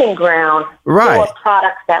testing ground for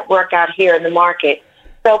products that work out here in the market.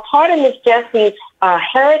 So part of Miss Jessie's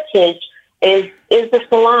heritage is the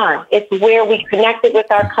salon. It's where we connected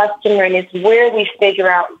with our customer, and it's where we figure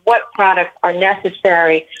out what products are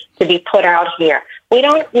necessary to be put out here.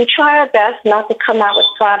 We try our best not to come out with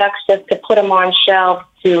products just to put them on shelves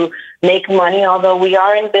to make money, although we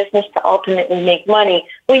are in business to ultimately make money.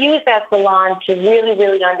 We use that salon to really,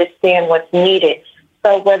 really understand what's needed.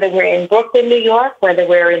 So whether we're in Brooklyn, New York, whether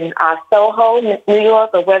we're in Soho, New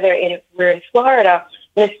York, or whether we're in Florida,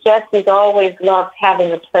 Miss Jessie's always loved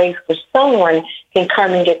having a place where someone can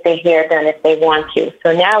come and get their hair done if they want to.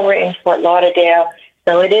 So now we're in Fort Lauderdale.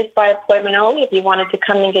 So it is by appointment only. If you wanted to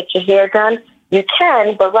come and get your hair done, you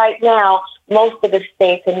can, but right now, most of the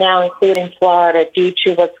states, and now including Florida, due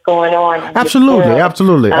to what's going on. Absolutely.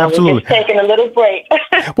 We're just taking a little break.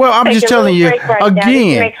 Well, I'm just telling you,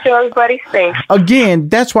 again, make sure everybody's safe. Again,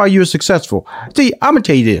 that's why you're successful. See, I'm gonna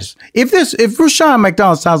tell you this: if Rushion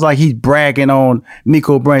McDonald sounds like he's bragging on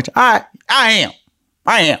Miko Branch, I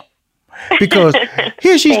am, because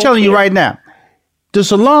here she's telling you right now, the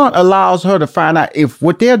salon allows her to find out if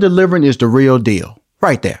what they're delivering is the real deal.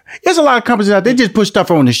 Right there. There's a lot of companies out there, they just put stuff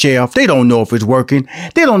on the shelf. They don't know if it's working.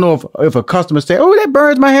 They don't know if a customer say, oh, that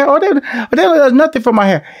burns my hair. Oh, that does nothing for my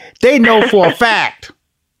hair. They know for a fact.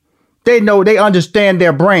 They know, they understand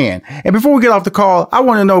their brand. And before we get off the call, I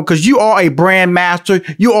want to know, because you are a brand master,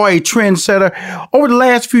 you are a trendsetter. Over the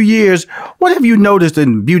last few years, what have you noticed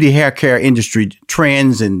in beauty hair care industry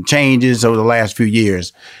trends and changes over the last few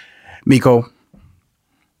years? Miko?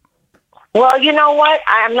 Well, you know what?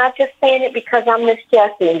 I'm not just saying it because I'm Miss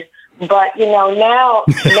Jessie, but, now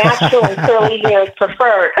natural and curly hair is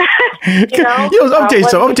preferred. I'm telling you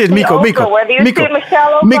something, Miko. Whether you see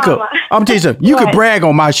Michelle Obama. Miko, I'm telling you something. You could brag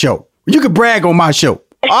on my show.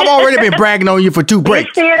 I've already been bragging on you for 2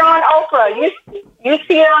 breaks. You see it on Oprah. You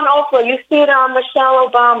see it on Oprah. You see it on Michelle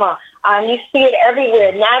Obama. You see it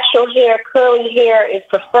everywhere. Natural hair, curly hair is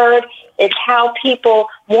preferred. It's how people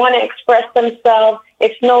want to express themselves.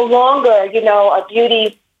 It's no longer, a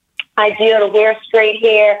beauty ideal to wear straight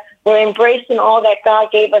hair. We're embracing all that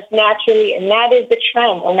God gave us naturally, and that is the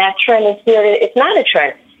trend. And that trend is here. It's not a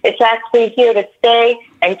trend. It's actually here to stay,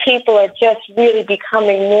 and people are just really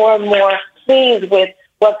becoming more and more pleased with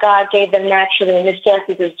what God gave them naturally. And Miss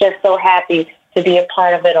Jessie is just so happy to be a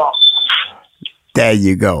part of it all. There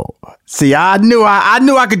you go. See, I knew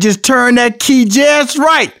I could just turn that key just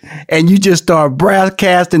right, and you just start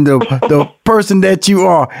broadcasting the person that you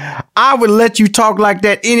are. I would let you talk like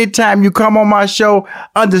that anytime you come on my show.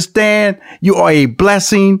 Understand, you are a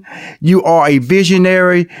blessing. You are a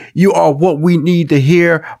visionary. You are what we need to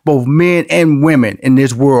hear, both men and women in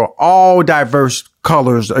this world, all diverse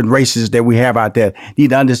colors and races that we have out there. Need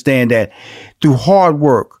to understand that through hard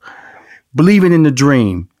work, believing in the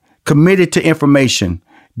dream, committed to information,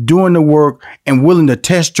 doing the work, and willing to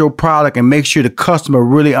test your product and make sure the customer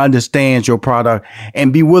really understands your product,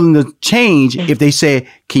 and be willing to change if they say,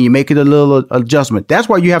 can you make it a little adjustment? That's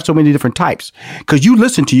why you have so many different types, because you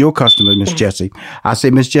listen to your customer, Miss Jessie. I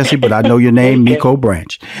say Miss Jessie, but I know your name, Miko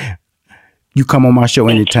Branch. You come on my show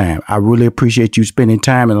anytime. I really appreciate you spending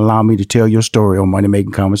time and allowing me to tell your story on Money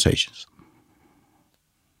Making Conversations.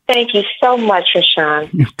 Thank you so much,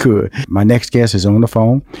 Rushion. Good. My next guest is on the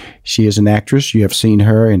phone. She is an actress. You have seen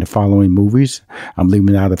her in the following movies. I'm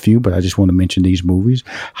leaving out a few, but I just want to mention these movies: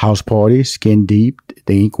 House Party, Skin Deep,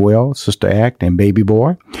 The Inkwell, Sister Act, and Baby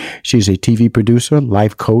Boy. She's a TV producer,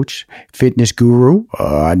 life coach, fitness guru.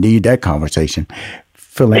 I need that conversation.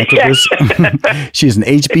 Philanthropist. She's an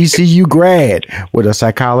HBCU grad with a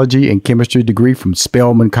psychology and chemistry degree from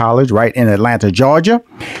Spelman College right in Atlanta, Georgia.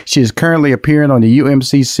 She is currently appearing on the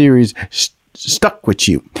UMC series Stuck With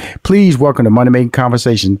You. Please welcome to Money Making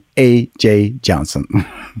Conversation, A.J. Johnson.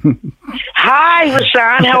 Hi,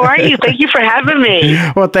 Rushion. How are you? Thank you for having me.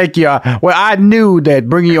 Well, thank you. Well, I knew that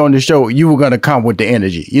bringing you on the show, you were going to come with the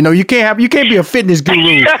energy. You can't be a fitness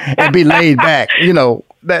guru and be laid back.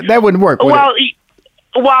 That wouldn't work. Well,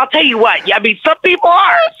 I'll tell you what. I mean, some people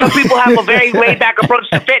are. Some people have a very laid-back approach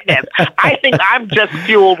to fitness. I think I'm just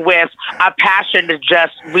fueled with a passion to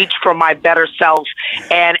just reach for my better self,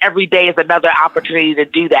 and every day is another opportunity to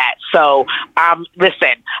do that. So, listen,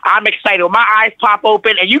 I'm excited. When my eyes pop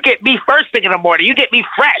open, and you get me first thing in the morning. You get me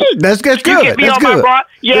fresh. That's good. You get me that's on good. my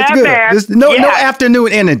yeah, man. No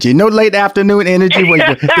afternoon energy. No late afternoon energy when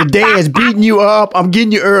the day is beating you up. I'm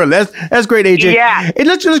getting you early. That's great, AJ. Yeah. And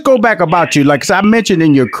let's just go back about you. Like I mentioned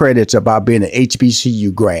in your credits about being an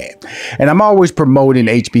HBCU grad, and I'm always promoting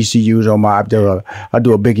HBCUs on my. I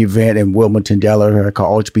do a big event in Wilmington, Delaware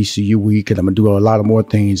called HBCU Week, and I'm gonna do a lot of more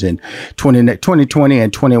things in 2020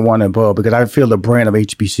 and 21 and above, because I feel the brand of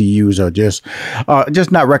HBCUs are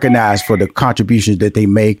just not recognized for the contributions that they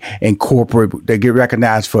make in corporate. They get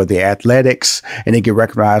recognized for the athletics, and they get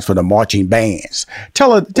recognized for the marching bands.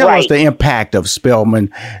 Tell us the impact of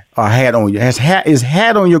Spelman had on you, has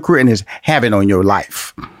had on your career and is having on your life.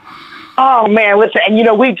 Oh man, listen,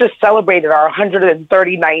 and we just celebrated our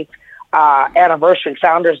 139th anniversary.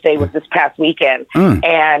 Founders Day was this past weekend,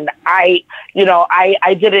 and I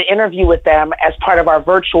did an interview with them as part of our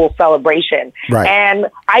virtual celebration. Right. And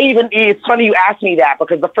it's funny you asked me that,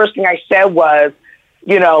 because the first thing I said was,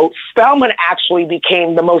 Spelman actually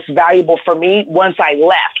became the most valuable for me once I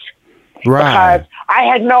left. Right. Because I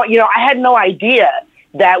had no idea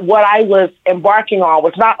that what I was embarking on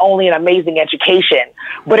was not only an amazing education,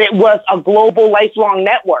 but it was a global lifelong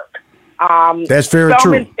network. That's very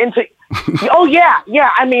true. Oh, yeah.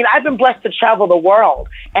 I mean, I've been blessed to travel the world,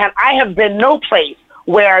 and I have been no place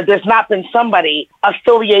where there's not been somebody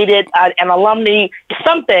affiliated, an alumni,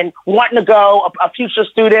 something, wanting to go, a future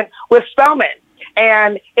student with Spelman.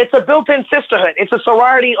 And it's a built-in sisterhood. It's a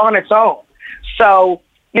sorority on its own. So,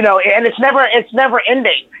 you know, and it's never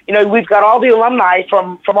ending. You know, we've got all the alumni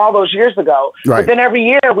from all those years ago. Right. But then every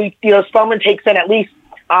year, Spelman takes in at least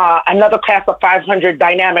another class of 500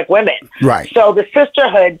 dynamic women. Right. So the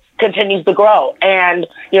sisterhood continues to grow. And,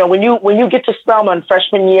 you know, when you get to Spelman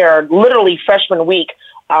freshman year, literally freshman week,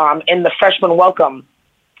 in the freshman welcome,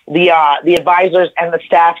 the advisors and the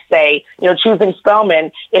staff say, you know, choosing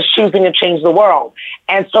Spelman is choosing to change the world.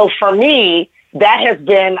 And so for me, that has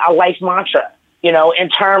been a life mantra, you know, in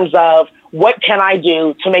terms of what can I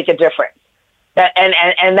do to make a difference?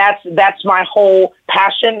 And that's my whole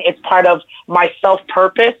passion. It's part of my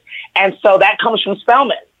self-purpose. And so that comes from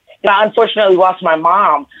Spelman. Now, I unfortunately lost my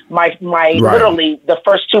mom, my literally the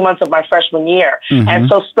first 2 months of my freshman year. Mm-hmm. And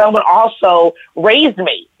so Spelman also raised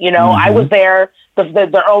me. You know, I was there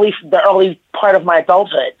the early part of my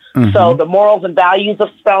adulthood. Mm-hmm. So the morals and values of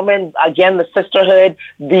Spelman, again, the sisterhood,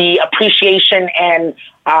 the appreciation and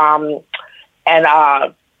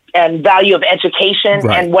value of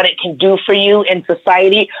education and what it can do for you in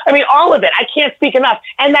society. I mean, all of it. I can't speak enough.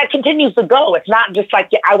 And that continues to go. It's not just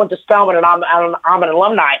like, I went to Spelman and I'm an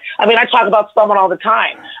alumni. I mean, I talk about Spelman all the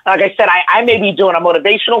time. Like I said, I may be doing a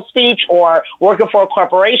motivational speech or working for a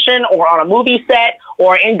corporation or on a movie set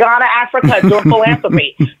or in Ghana, Africa, doing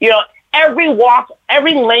philanthropy. You know, every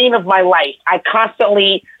lane of my life, I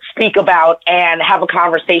constantly speak about and have a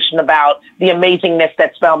conversation about the amazingness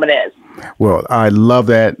that Spelman is. Well, I love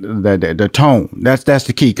that the tone. That's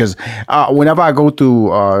the key, because whenever I go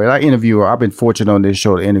through, I interview. I've been fortunate on this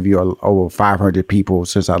show to interview over 500 people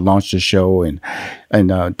since I launched the show in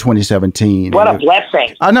 2017. What a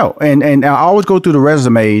blessing! I know, and I always go through the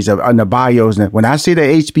resumes and the bios. And when I see the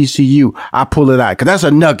HBCU, I pull it out because that's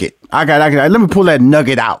a nugget. Let me pull that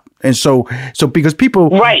nugget out. And so because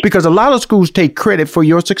because a lot of schools take credit for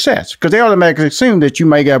your success because they automatically assume that you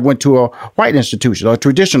may have went to a white institution or a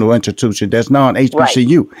traditional institution that's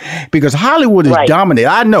non-HBCU because Hollywood is dominant.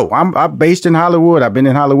 I know I'm based in Hollywood. I've been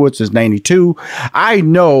in Hollywood since 92. I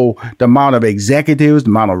know the amount of executives,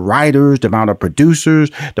 the amount of writers, the amount of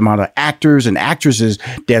producers, the amount of actors and actresses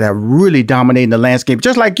that are really dominating the landscape,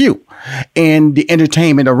 just like you in the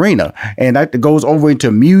entertainment arena. And that goes over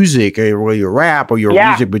into music or your rap or your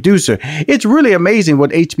music producer. It's really amazing what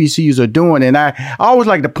HBCUs are doing, and I always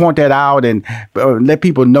like to point that out and let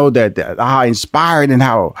people know that how inspired and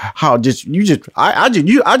how I just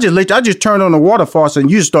turned on the water faucet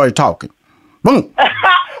and you just started talking. Boom.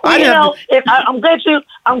 I'm glad you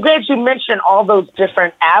mentioned all those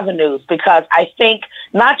different avenues because I think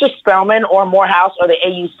not just Spelman or Morehouse or the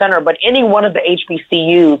AU Center, but any one of the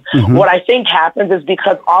HBCUs, what I think happens is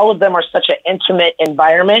because all of them are such an intimate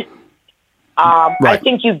environment. I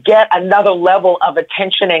think you get another level of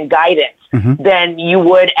attention and guidance than you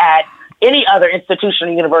would at any other institution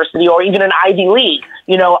or university or even an Ivy League.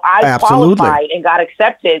 You know, I qualified and got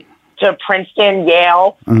accepted to Princeton,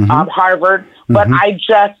 Yale, Harvard, but I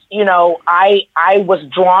just, you know, I was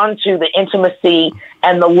drawn to the intimacy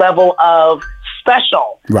and the level of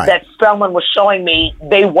special that Spelman was showing me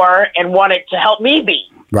they were and wanted to help me be.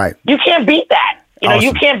 Right. You can't beat that. You know,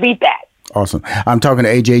 you can't beat that. Awesome. I'm talking to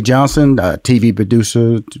AJ Johnson, TV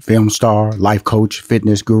producer, film star, life coach,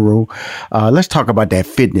 fitness guru. Let's talk about that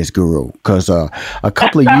fitness guru because a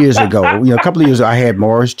couple of years ago, I had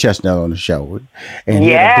Morris Chestnut on the show, and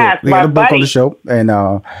he had a book on the show,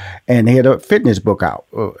 and he had a fitness book out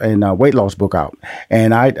and a weight loss book out.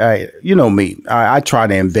 And I you know me, I try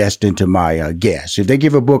to invest into my guests. If they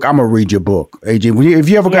give a book, I'm gonna read your book. AJ, if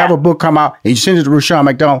you ever have a book come out and you send it to Rushion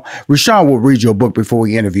McDonald, Rushion will read your book before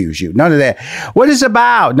he interviews you. None of that. What it's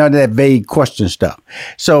about? None of that vague question stuff.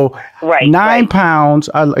 So 9 pounds.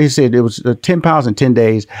 He said it was 10 pounds in 10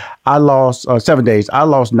 days. I lost 7 days. I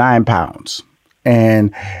lost 9 pounds.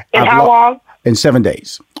 And in how long? In 7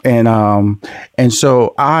 days. And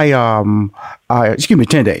so excuse me,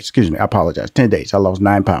 10 days. Excuse me. I apologize. 10 days. I lost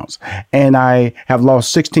 9 pounds. And I have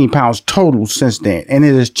lost 16 pounds total since then. And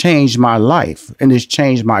it has changed my life. And it's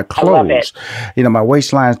changed my clothes. You know, my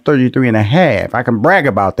waistline is 33 and a half. I can brag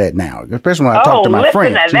about that now, especially when I talk to my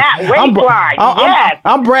friends. Listen to that waistline.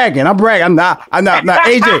 I'm bragging. I'm not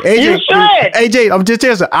AJ. You should. AJ, I'm just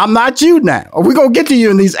telling you, I'm not you now. We're going to get to you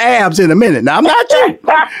in these abs in a minute. Now, I'm not you.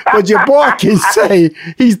 But your boy can say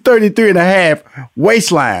he's 33 and a half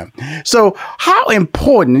waistline. So how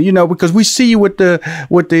important, because we see with the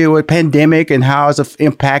pandemic and how it's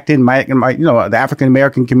impacting my the African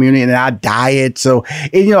American community and our diet. So,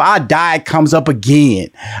 our diet comes up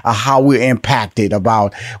again, how we're impacted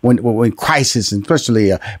about when crisis, and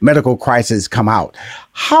especially medical crisis, come out.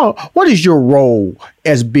 What is your role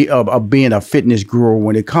as of being a fitness guru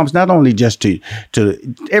when it comes not only just to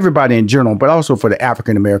everybody in general, but also for the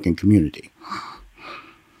African American community?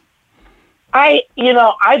 I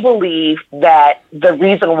believe that the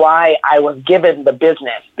reason why I was given the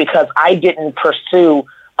business, because I didn't pursue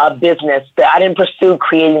a business, that I didn't pursue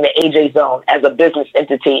creating the AJ Zone as a business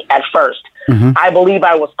entity at first. Mm-hmm. I believe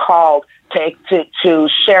I was called to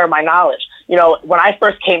share my knowledge. When I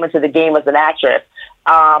first came into the game as an actress,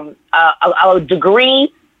 a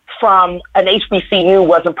degree from an HBCU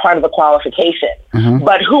wasn't part of the qualification. Mm-hmm.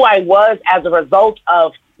 But who I was as a result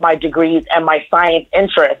of my degrees and my science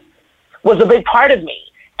interests was a big part of me.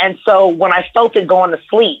 And so when I felt it going to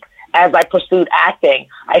sleep as I pursued acting,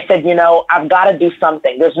 I said, I've got to do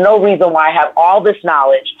something. There's no reason why I have all this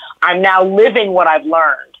knowledge. I'm now living what I've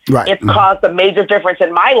learned. Right. It's caused a major difference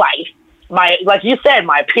in my life. Like you said,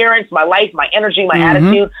 my appearance, my life, my energy, my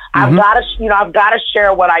attitude. Mm-hmm. I've got to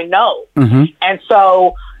share what I know. Mm-hmm. And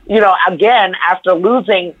so, again, after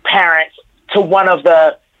losing parents to one of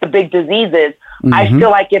the big diseases, mm-hmm. I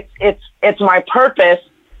feel like it's my purpose,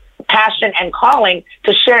 passion, and calling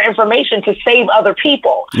to share information to save other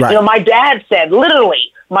people. Right. My dad said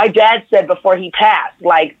before he passed,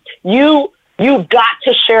 like, you've got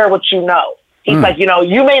to share what you know. He's like,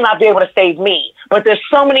 you may not be able to save me, but there's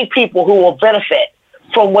so many people who will benefit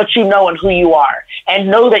from what you know and who you are, and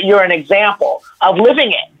know that you're an example of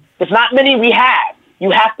living it. There's not many we have.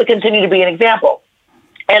 You have to continue to be an example.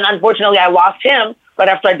 And unfortunately, I lost him right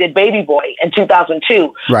after I did Baby Boy in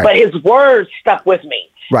 2002. Right. But his words stuck with me.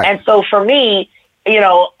 Right. And so for me,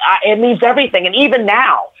 it means everything. And even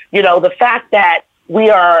now, the fact that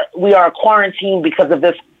we are quarantined because of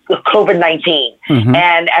this COVID-19, mm-hmm.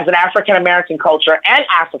 and as an African American culture and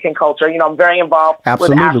African culture, I'm very involved.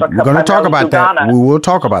 Absolutely. With Africa. We're going to talk about that. We will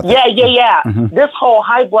talk about that. Yeah. Mm-hmm. This whole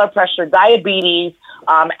high blood pressure, diabetes,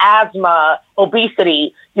 asthma,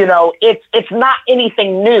 obesity, it's not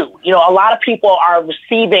anything new. A lot of people are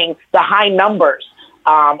receiving the high numbers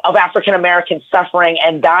of African Americans suffering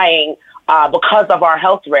and dying because of our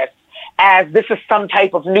health risks, as this is some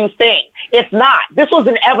type of new thing. It's not. This was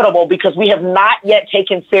inevitable because we have not yet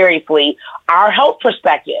taken seriously our health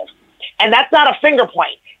perspective. And that's not a finger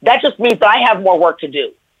point. That just means that I have more work to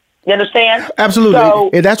do. You understand? Absolutely.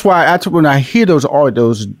 So, and that's why when I hear those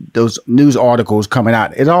news articles coming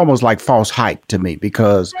out, it's almost like false hype to me,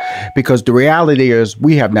 because the reality is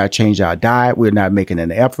we have not changed our diet. We're not making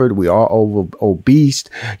an effort. We are obese,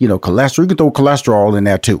 cholesterol. You can throw cholesterol in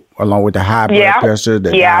there too, along with the high blood pressure,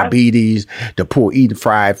 the diabetes, the poor eating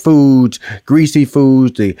fried foods, greasy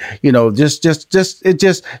foods, so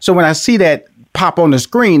when I see that pop on the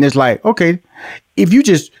screen, it's like, okay, if you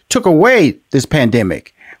just took away this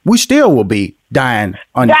pandemic, we still will be dying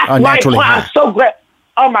unnaturally high. I'm so glad.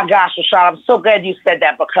 Oh my gosh, Rashad, I'm so glad you said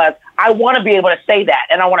that, because I want to be able to say that,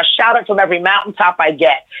 and I want to shout it from every mountaintop I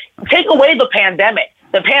get. Take away the pandemic.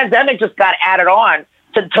 The pandemic just got added on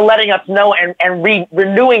to letting us know and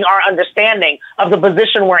renewing our understanding of the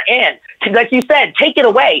position we're in. Like you said, take it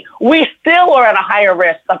away. We still are at a higher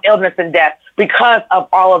risk of illness and death because of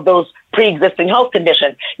all of those pre-existing health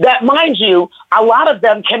conditions that, mind you, a lot of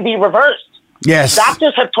them can be reversed. Yes.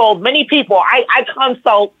 Doctors have told many people, I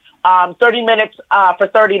consult 30 minutes for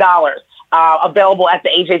 $30, available at the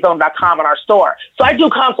ajzone.com in our store. So I do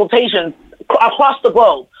consultations across the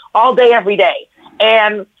globe all day, every day.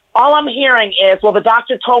 And all I'm hearing is, well, the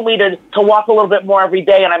doctor told me to walk a little bit more every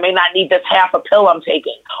day, and I may not need this half a pill I'm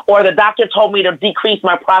taking. Or the doctor told me to decrease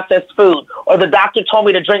my processed food. Or the doctor told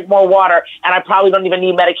me to drink more water, and I probably don't even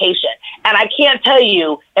need medication. And I can't tell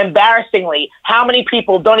you, embarrassingly, how many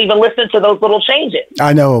people don't even listen to those little changes.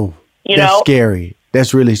 I know. That's scary.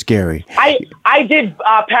 That's really scary. I did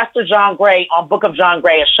Pastor John Gray on Book of John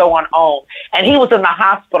Gray, a show on OWN, and he was in the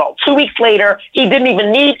hospital. 2 weeks later, he didn't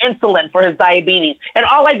even need insulin for his diabetes. And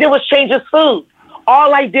all I did was change his food.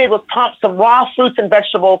 All I did was pump some raw fruits and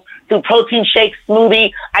vegetables through protein shakes,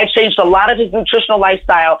 smoothie. I changed a lot of his nutritional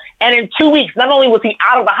lifestyle. And in 2 weeks, not only was he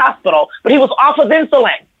out of the hospital, but he was off of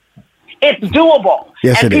insulin. It's doable.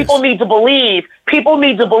 Yes, and people need to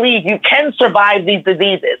believe you can survive these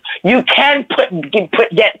diseases. You can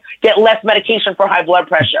get less medication for high blood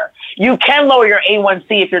pressure. You can lower your A1C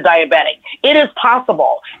if you're diabetic. It is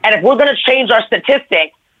possible. And if we're going to change our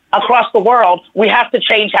statistics, across the world, we have to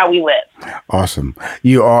change how we live. Awesome.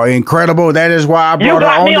 You are incredible. That is why I brought her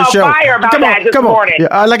on the show. You got me on fire about that this morning.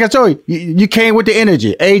 Like I told you, you came with the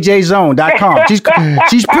energy. AJZone.com.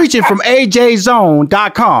 She's preaching from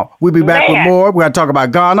AJZone.com. We'll be back with more. We're going to talk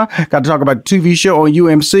about Ghana. Got to talk about the TV show on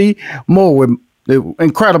UMC. More with the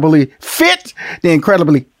incredibly fit, the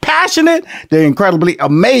incredibly passionate, the incredibly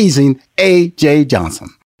amazing AJ Johnson.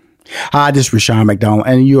 Hi, this is Rushion McDonald,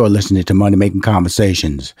 and you are listening to Money Making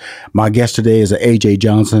Conversations. My guest today is AJ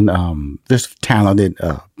Johnson, this talented,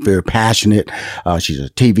 very passionate. She's a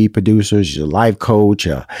TV producer. She's a life coach.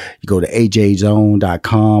 You go to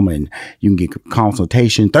ajzone.com and you can get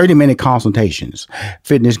consultation, 30-minute consultations,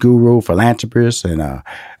 fitness guru, philanthropist. And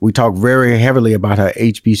we talk very heavily about her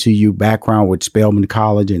HBCU background with Spelman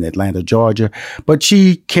College in Atlanta, Georgia. But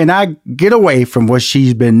she cannot get away from what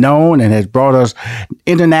she's been known and has brought us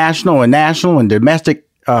international and national and domestic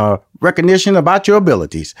recognition about your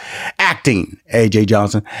abilities. Acting, AJ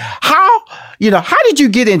Johnson. How did you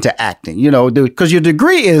get into acting? Because your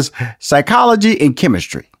degree is psychology and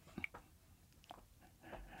chemistry.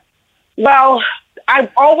 Well,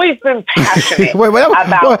 I've always been passionate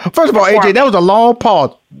about. First of all, AJ, that was a long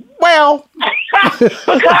pause. Well,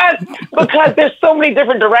 because there's so many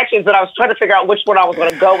different directions that I was trying to figure out which one I was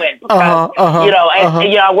going to go in. Because,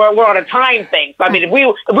 we're on a time thing. So, I mean, if we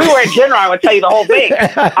were at dinner, I would tell you the whole thing.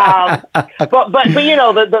 But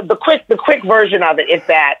the quick version of it is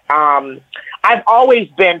that I've always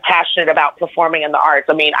been passionate about performing in the arts.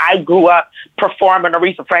 I mean, I grew up performing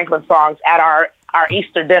Aretha Franklin songs at our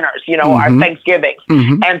Easter dinners, our Thanksgivings.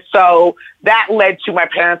 Mm-hmm. And so that led to my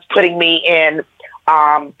parents putting me in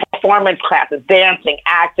performance classes, dancing,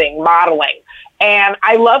 acting, modeling. And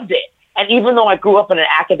I loved it. And even though I grew up in an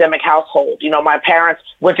academic household, my parents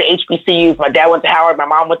went to HBCUs, my dad went to Howard, my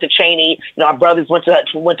mom went to Cheney, our brothers went to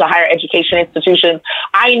higher education institutions.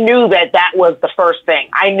 I knew that was the first thing.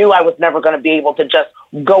 I knew I was never going to be able to just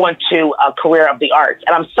go into a career of the arts.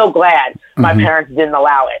 And I'm so glad my parents didn't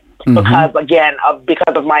allow it. Because, again,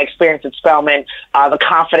 because of my experience at Spelman, the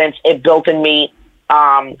confidence it built in me,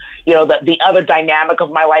 the other dynamic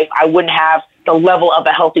of my life, I wouldn't have the level of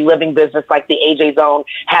a healthy living business like the AJ Zone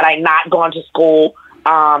had I not gone to school,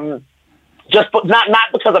 just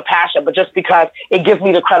not because of passion, but just because it gives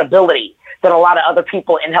me the credibility that a lot of other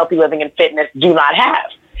people in healthy living and fitness do not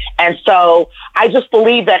have. And so I just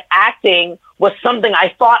believe that acting was something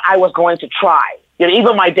I thought I was going to try.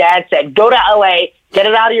 Even my dad said, go to LA, get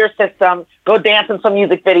it out of your system, go dance in some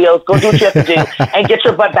music videos, go do what you have to do, and get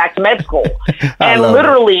your butt back to med school. And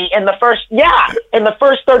literally in the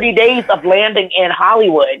first 30 days of landing in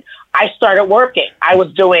Hollywood, I started working. I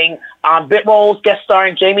was doing bit roles, guest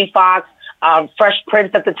starring Jamie Foxx, Fresh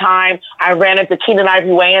Prince at the time. I ran into Keenan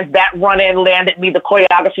Ivory Wayans. That run-in landed me the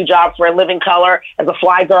choreography job for In Living Color as a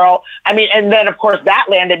fly girl. I mean, and then, of course, that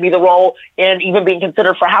landed me the role in even being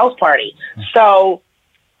considered for House Party. So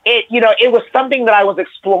it was something that I was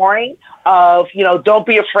exploring of, don't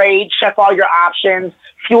be afraid, check all your options,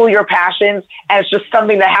 fuel your passions. And it's just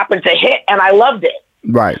something that happened to hit, and I loved it.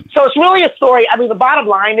 Right. So it's really a story. I mean, the bottom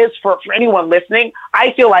line is for anyone listening,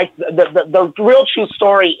 I feel like the real true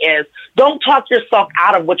story is don't talk yourself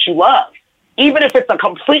out of what you love, even if it's a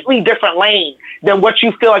completely different lane than what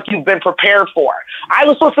you feel like you've been prepared for. I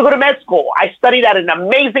was supposed to go to med school. I studied at an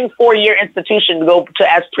amazing 4-year institution to go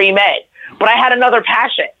to as pre-med, but I had another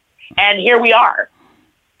passion, and here we are.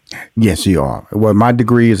 Yes, you are. Well, my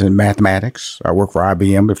degree is in mathematics. I worked for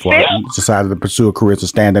IBM before I decided to pursue a career as a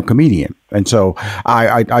stand-up comedian. And so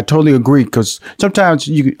I totally agree, because sometimes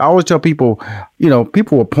I always tell people,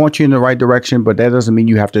 people will point you in the right direction, but that doesn't mean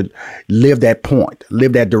you have to live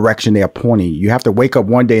that direction they're pointing. You have to wake up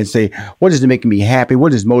one day and say, what is making me happy?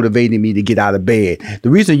 What is motivating me to get out of bed? The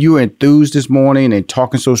reason you're enthused this morning and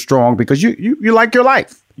talking so strong, because you like your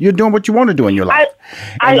life. You're doing what you want to do in your life.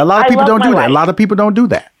 And a lot of people don't do that. A lot of people don't do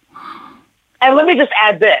that. And let me just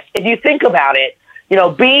add this. If you think about it,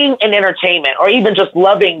 being in entertainment, or even just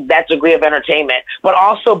loving that degree of entertainment, but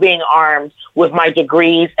also being armed with my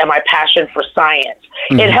degrees and my passion for science,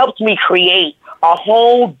 it helped me create a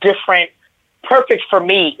whole different, perfect for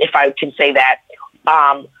me, if I can say that,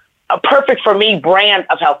 a perfect for me brand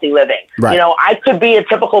of healthy living. Right. I could be a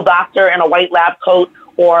typical doctor in a white lab coat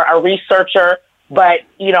or a researcher, but,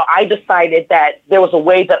 I decided that there was a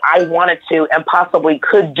way that I wanted to and possibly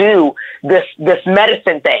could do this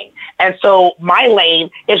medicine thing. And so my lane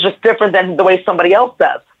is just different than the way somebody else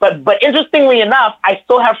does. But interestingly enough, I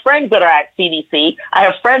still have friends that are at CDC. I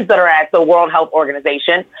have friends that are at the World Health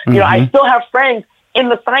Organization. I still have friends in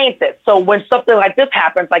the sciences. So when something like this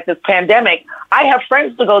happens, like this pandemic, I have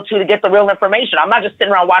friends to go to get the real information. I'm not just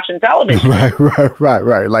sitting around watching television.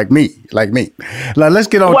 Right. Like me. Now, let's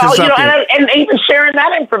get on to something. And even sharing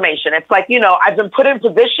that information. It's like, I've been put in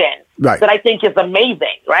position that I think is amazing,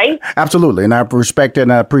 right? Absolutely. And I respect it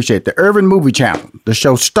and I appreciate the Urban Movie Channel. The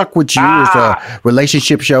show Stuck With You is a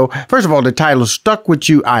relationship show. First of all, the title Stuck With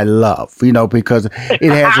You, I love, because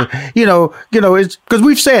it has, it's because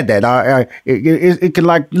we've said that. It can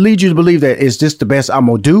like lead you to believe that is this the best I'm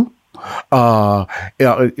going to do? Do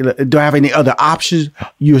I have any other options?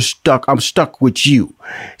 You're stuck. I'm stuck with you.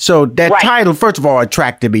 So that title, first of all,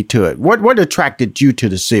 attracted me to it. What attracted you to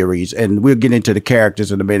the series? And we'll get into the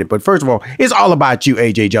characters in a minute. But first of all, it's all about you,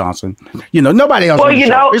 AJ Johnson. Nobody else.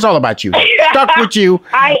 Well, it's all about you. Stuck With You.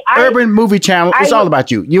 Urban Movie Channel. It's all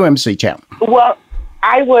about you. UMC Channel. Well,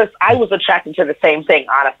 I was attracted to the same thing,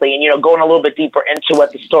 honestly. And, going a little bit deeper into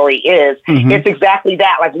what the story is, it's exactly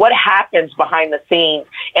that. Like, what happens behind the scenes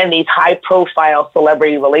in these high-profile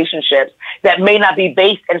celebrity relationships that may not be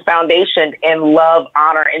based and foundationed in love,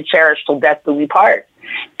 honor, and cherish till death do we part.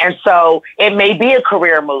 And so it may be a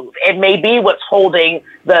career move. It may be what's holding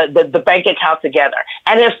the bank account together.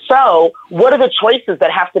 And if so, what are the choices that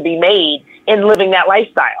have to be made in living that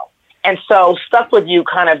lifestyle? And so Stuck With You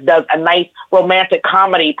kind of does a nice romantic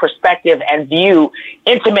comedy perspective and view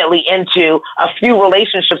intimately into a few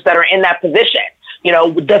relationships that are in that position.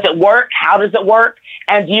 Does it work? How does it work?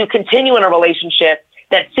 And do you continue in a relationship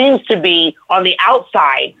that seems to be on the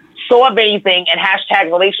outside so amazing and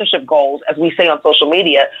hashtag relationship goals, as we say on social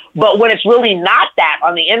media, but when it's really not that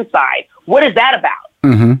on the inside, what is that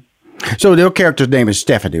about? So their character's name is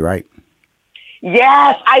Stephanie, right?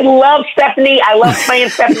 Yes, I love Stephanie. I love playing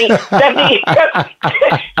Stephanie.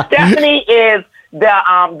 Stephanie is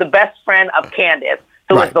the best friend of Candace,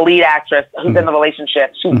 who is the lead actress who's in the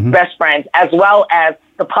relationship. She's best friends, as well as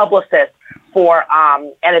the publicist for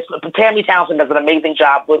and it's Tammy Townsend does an amazing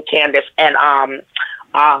job with Candace, and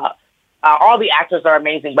all the actors are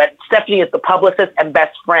amazing, but Stephanie is the publicist and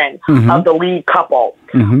best friend of the lead couple.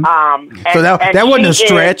 So that wasn't a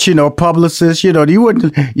stretch, publicist, you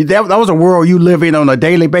wouldn't, that was a world you live in on a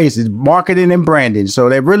daily basis, marketing and branding. So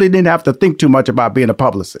they really didn't have to think too much about being a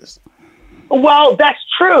publicist. Well, that's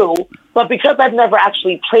true. But because I've never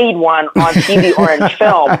actually played one on TV or in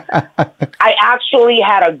film, I actually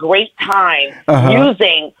had a great time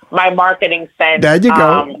using my marketing sense. There you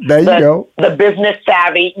go. The business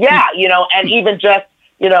savvy. Yeah, and even just,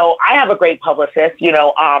 I have a great publicist,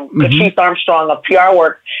 Patrice Armstrong of PR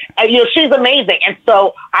Works. And, she's amazing. And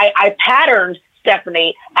so I patterned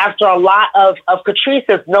Stephanie after a lot of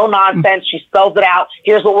Catrice's no nonsense. She spells it out.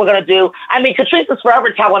 Here's what we're going to do. I mean, Catrice is forever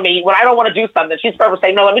telling me when I don't want to do something, she's forever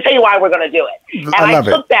saying, no, let me tell you why we're going to do it. And I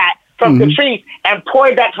took that from Catrice and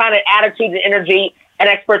poured that kind of attitude and energy and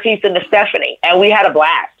expertise into Stephanie, and we had a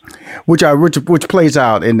blast. Which plays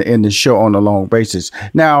out in the show on a long basis.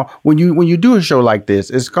 Now, when you do a show like this,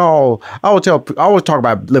 it's called. I always talk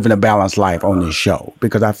about living a balanced life on this show,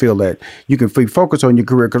 because I feel that you can focus on your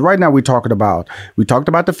career. Because right now we talked about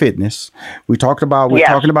the fitness, we're talking about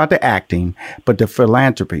the acting, but the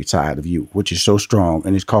philanthropy side of you, which is so strong,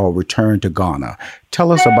 and it's called Return to Ghana.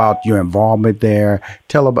 Tell us about your involvement there.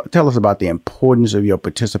 Tell us about the importance of your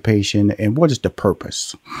participation and what is the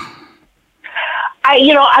purpose.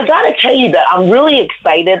 I got to tell you that I'm really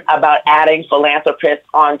excited about adding philanthropist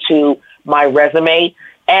onto my resume.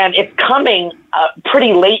 And it's coming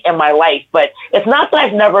pretty late in my life, but it's not that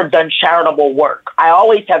I've never done charitable work. I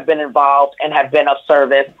always have been involved and have been of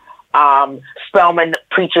service. Spellman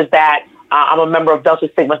preaches that. I'm a member of Delta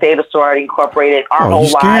Sigma Theta Sorority Incorporated. You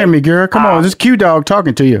scaring me, girl. Come on, this Q Dog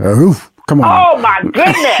talking to you. Come on. Oh, my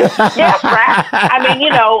goodness. Yes, right. I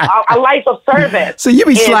mean, a life of service. So you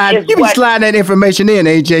be sliding that information in,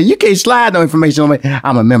 AJ. You can't slide no information on me.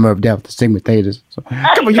 I'm a member of Delta Sigma Theta. So,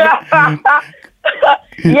 come on,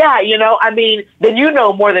 yeah, I mean, then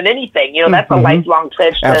more than anything. That's a lifelong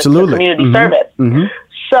pledge to community service.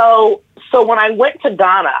 So when I went to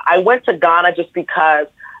Ghana just because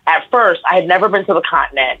at first I had never been to the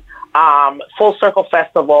continent. Full Circle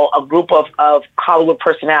Festival, a group of Hollywood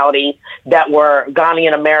personalities that were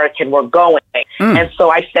Ghanaian American were going. And so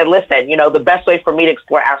I said, listen, the best way for me to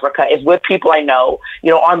explore Africa is with people I know,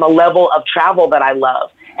 on the level of travel that I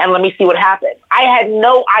love. And let me see what happens. I had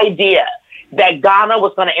no idea that Ghana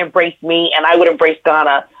was going to embrace me and I would embrace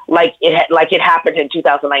Ghana like it happened in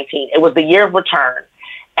 2019. It was the year of return.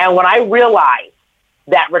 And when I realized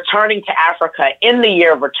that returning to Africa in the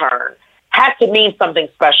year of return had to mean something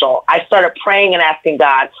special, I started praying and asking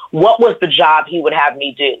God, what was the job he would have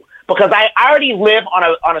me do? Because I already live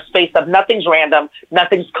on a space of nothing's random,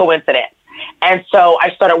 nothing's coincidence. And so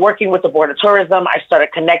I started working with the Board of Tourism. I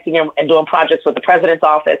started connecting and doing projects with the president's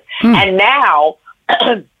office. And now,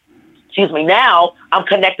 now I'm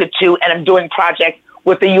connected to and I'm doing projects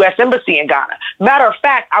with the U.S. Embassy in Ghana. Matter of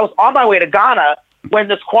fact, I was on my way to Ghana when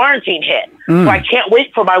this quarantine hit. So I can't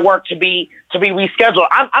wait for my work to be rescheduled.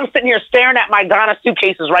 I'm sitting here staring at my Ghana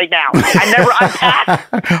suitcases right now. I never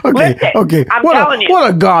unpacked. Okay. I'm telling you. What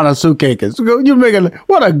a Ghana suitcase? You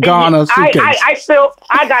what a Ghana suitcase?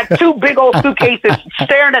 I got two big old suitcases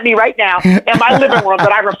staring at me right now in my living room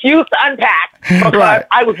that I refuse to unpack because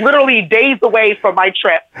I was literally days away from my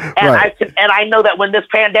trip. And I know that when this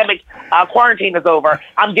pandemic quarantine is over,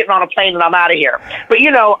 I'm getting on a plane and I'm out of here. But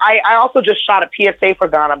I also just shot a PSA for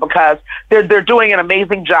Ghana because they're doing an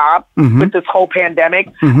amazing job with this whole pandemic.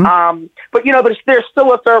 But they're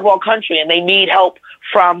still a third world country and they need help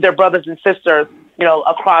from their brothers and sisters,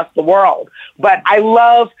 across the world. But I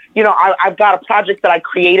love, I've got a project that I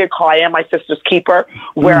created called I Am My Sister's Keeper,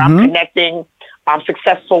 where I'm connecting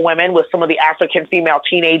successful women with some of the African female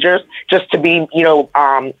teenagers just to be,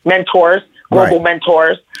 mentors, global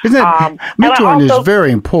mentors. Mentoring is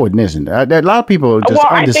very important, isn't it? A lot of people just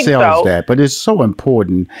undersell that, but it's so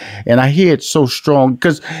important. And I hear it so strong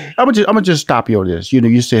because I'm gonna just stop you on this.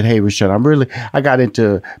 You said, hey, Rashad, I got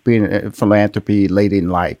into being in philanthropy late in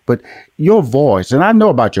life, but your voice, and I know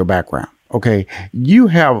about your background. Okay, you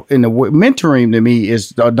have mentoring to me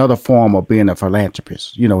is another form of being a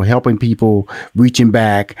philanthropist. Helping people, reaching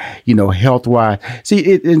back. Health wise.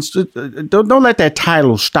 See, don't let that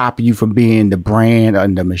title stop you from being the brand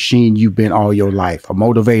and the machine you've been all your life. A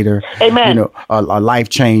motivator. Amen. A life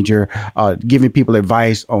changer. Giving people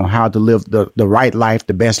advice on how to live the right life,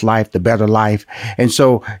 the best life, the better life. And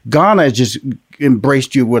so Ghana has just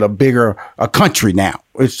embraced you with a country now.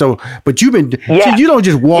 So, but you've been, see, you don't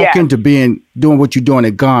just walk into doing what you're doing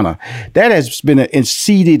in Ghana. That has been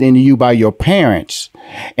seeded in you by your parents.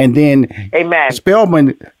 And then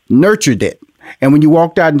Spelman nurtured it. And when you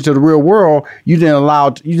walked out into the real world, you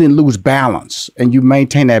didn't lose balance and you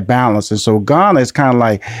maintain that balance. And so Ghana is kind of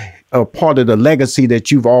like a part of the legacy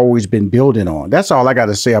that you've always been building on. That's all I got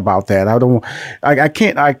to say about that.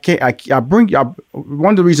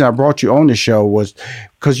 One of the reasons I brought you on the show was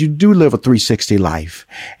because you do live a 360 life.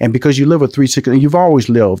 And because you live a 360, and you've always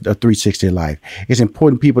lived a 360 life, it's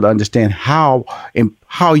important people to understand how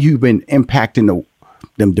you've been impacting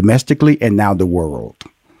them domestically and now the world.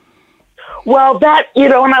 Well, that,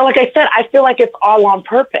 and like I said, I feel like it's all on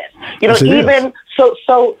purpose.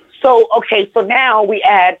 So now we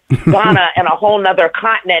add Ghana and a whole nother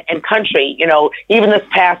continent and country. Even this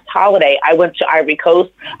past holiday, I went to Ivory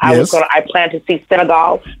Coast. I plan to see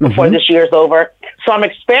Senegal before this year's over. So I'm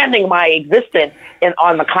expanding my existence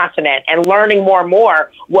on the continent and learning more and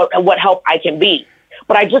more what help I can be.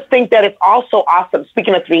 But I just think that it's also awesome.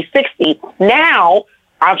 Speaking of 360, now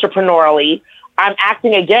entrepreneurially, I'm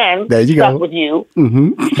acting again, stuck with you,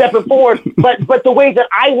 stepping forward, but the way that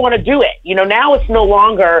I want to do it. Now it's no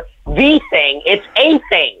longer the thing, it's a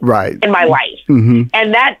thing in my life.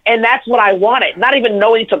 And that's what I wanted, not even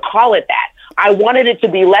knowing to call it that. I wanted it to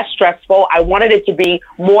be less stressful. I wanted it to be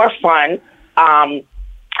more fun.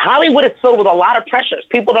 Hollywood is filled with a lot of pressures.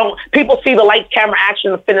 People see the lights, camera,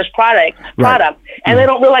 action, the finished product, and they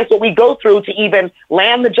don't realize what we go through to even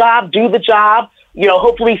land the job, do the job,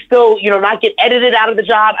 hopefully still, not get edited out of the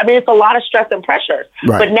job. I mean, it's a lot of stress and pressures.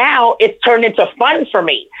 But now it's turned into fun for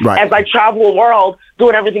me as I travel the world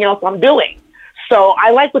doing everything else I'm doing. So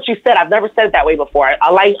I like what you said. I've never said it that way before.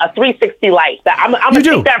 I like a 360 life. I'm going to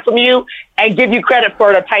take that from you and give you credit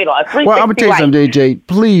for the title. A 360 life. Well, I'm going to tell you something,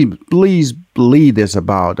 AJ. Please believe this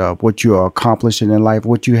about what you are accomplishing in life,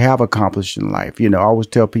 what you have accomplished in life. I always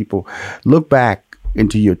tell people, look back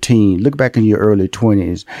into your teen, look back in your early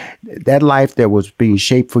 20s. That life that was being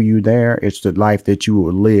shaped for you there, it's the life that you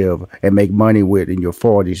will live and make money with in your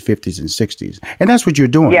 40s, 50s, and 60s. And that's what you're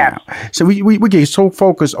doing now. So we get so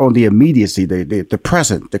focused on the immediacy, the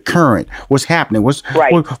present, the current, what's happening, what's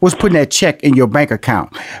putting that check in your bank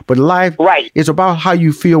account. But life is about how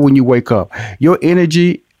you feel when you wake up. Your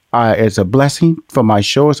energy it's a blessing for my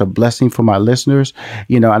show. It's a blessing for my listeners,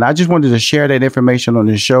 and I just wanted to share that information on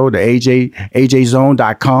the show, the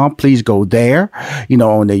ajzone.com. Please go there,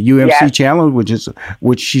 on the UMC channel,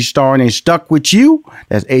 which she's starring in Stuck With You.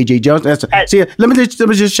 That's AJ Jones. See, let me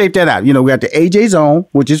just shape that out. We got the AJ Zone,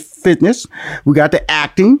 which is fitness. We got the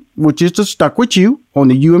acting, which is the Stuck With You on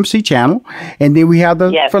the UMC channel. And then we have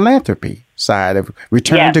the philanthropy side of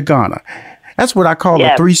Return to Ghana. That's what I call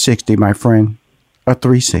a 360, my friend. A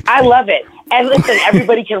 360. I love it. And listen,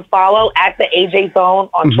 everybody can follow at the AJ Zone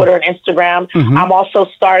on Twitter and Instagram. I'm also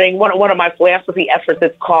starting one of my philanthropy efforts.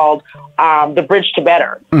 It's called The Bridge to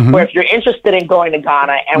Better, where if you're interested in going to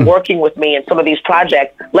Ghana and working with me in some of these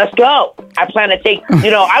projects, let's go. I plan to take,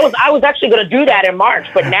 I was actually going to do that in March,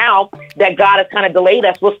 but now that God has kind of delayed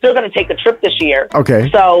us, we're still going to take a trip this year.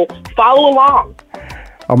 Okay. So follow along.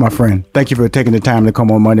 Oh, my friend, thank you for taking the time to come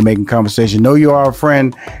on Money Making Conversation. Know you are a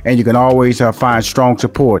friend, and you can always find strong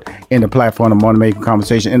support in the platform of Money Making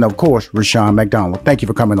Conversation. And, of course, Rushion McDonald. Thank you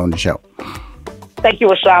for coming on the show. Thank you,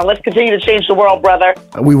 Rushion. Let's continue to change the world, brother.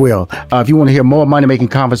 We will. If you want to hear more Money Making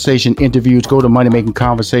Conversation interviews, go to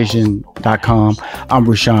moneymakingconversation.com. I'm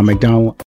Rushion McDonald.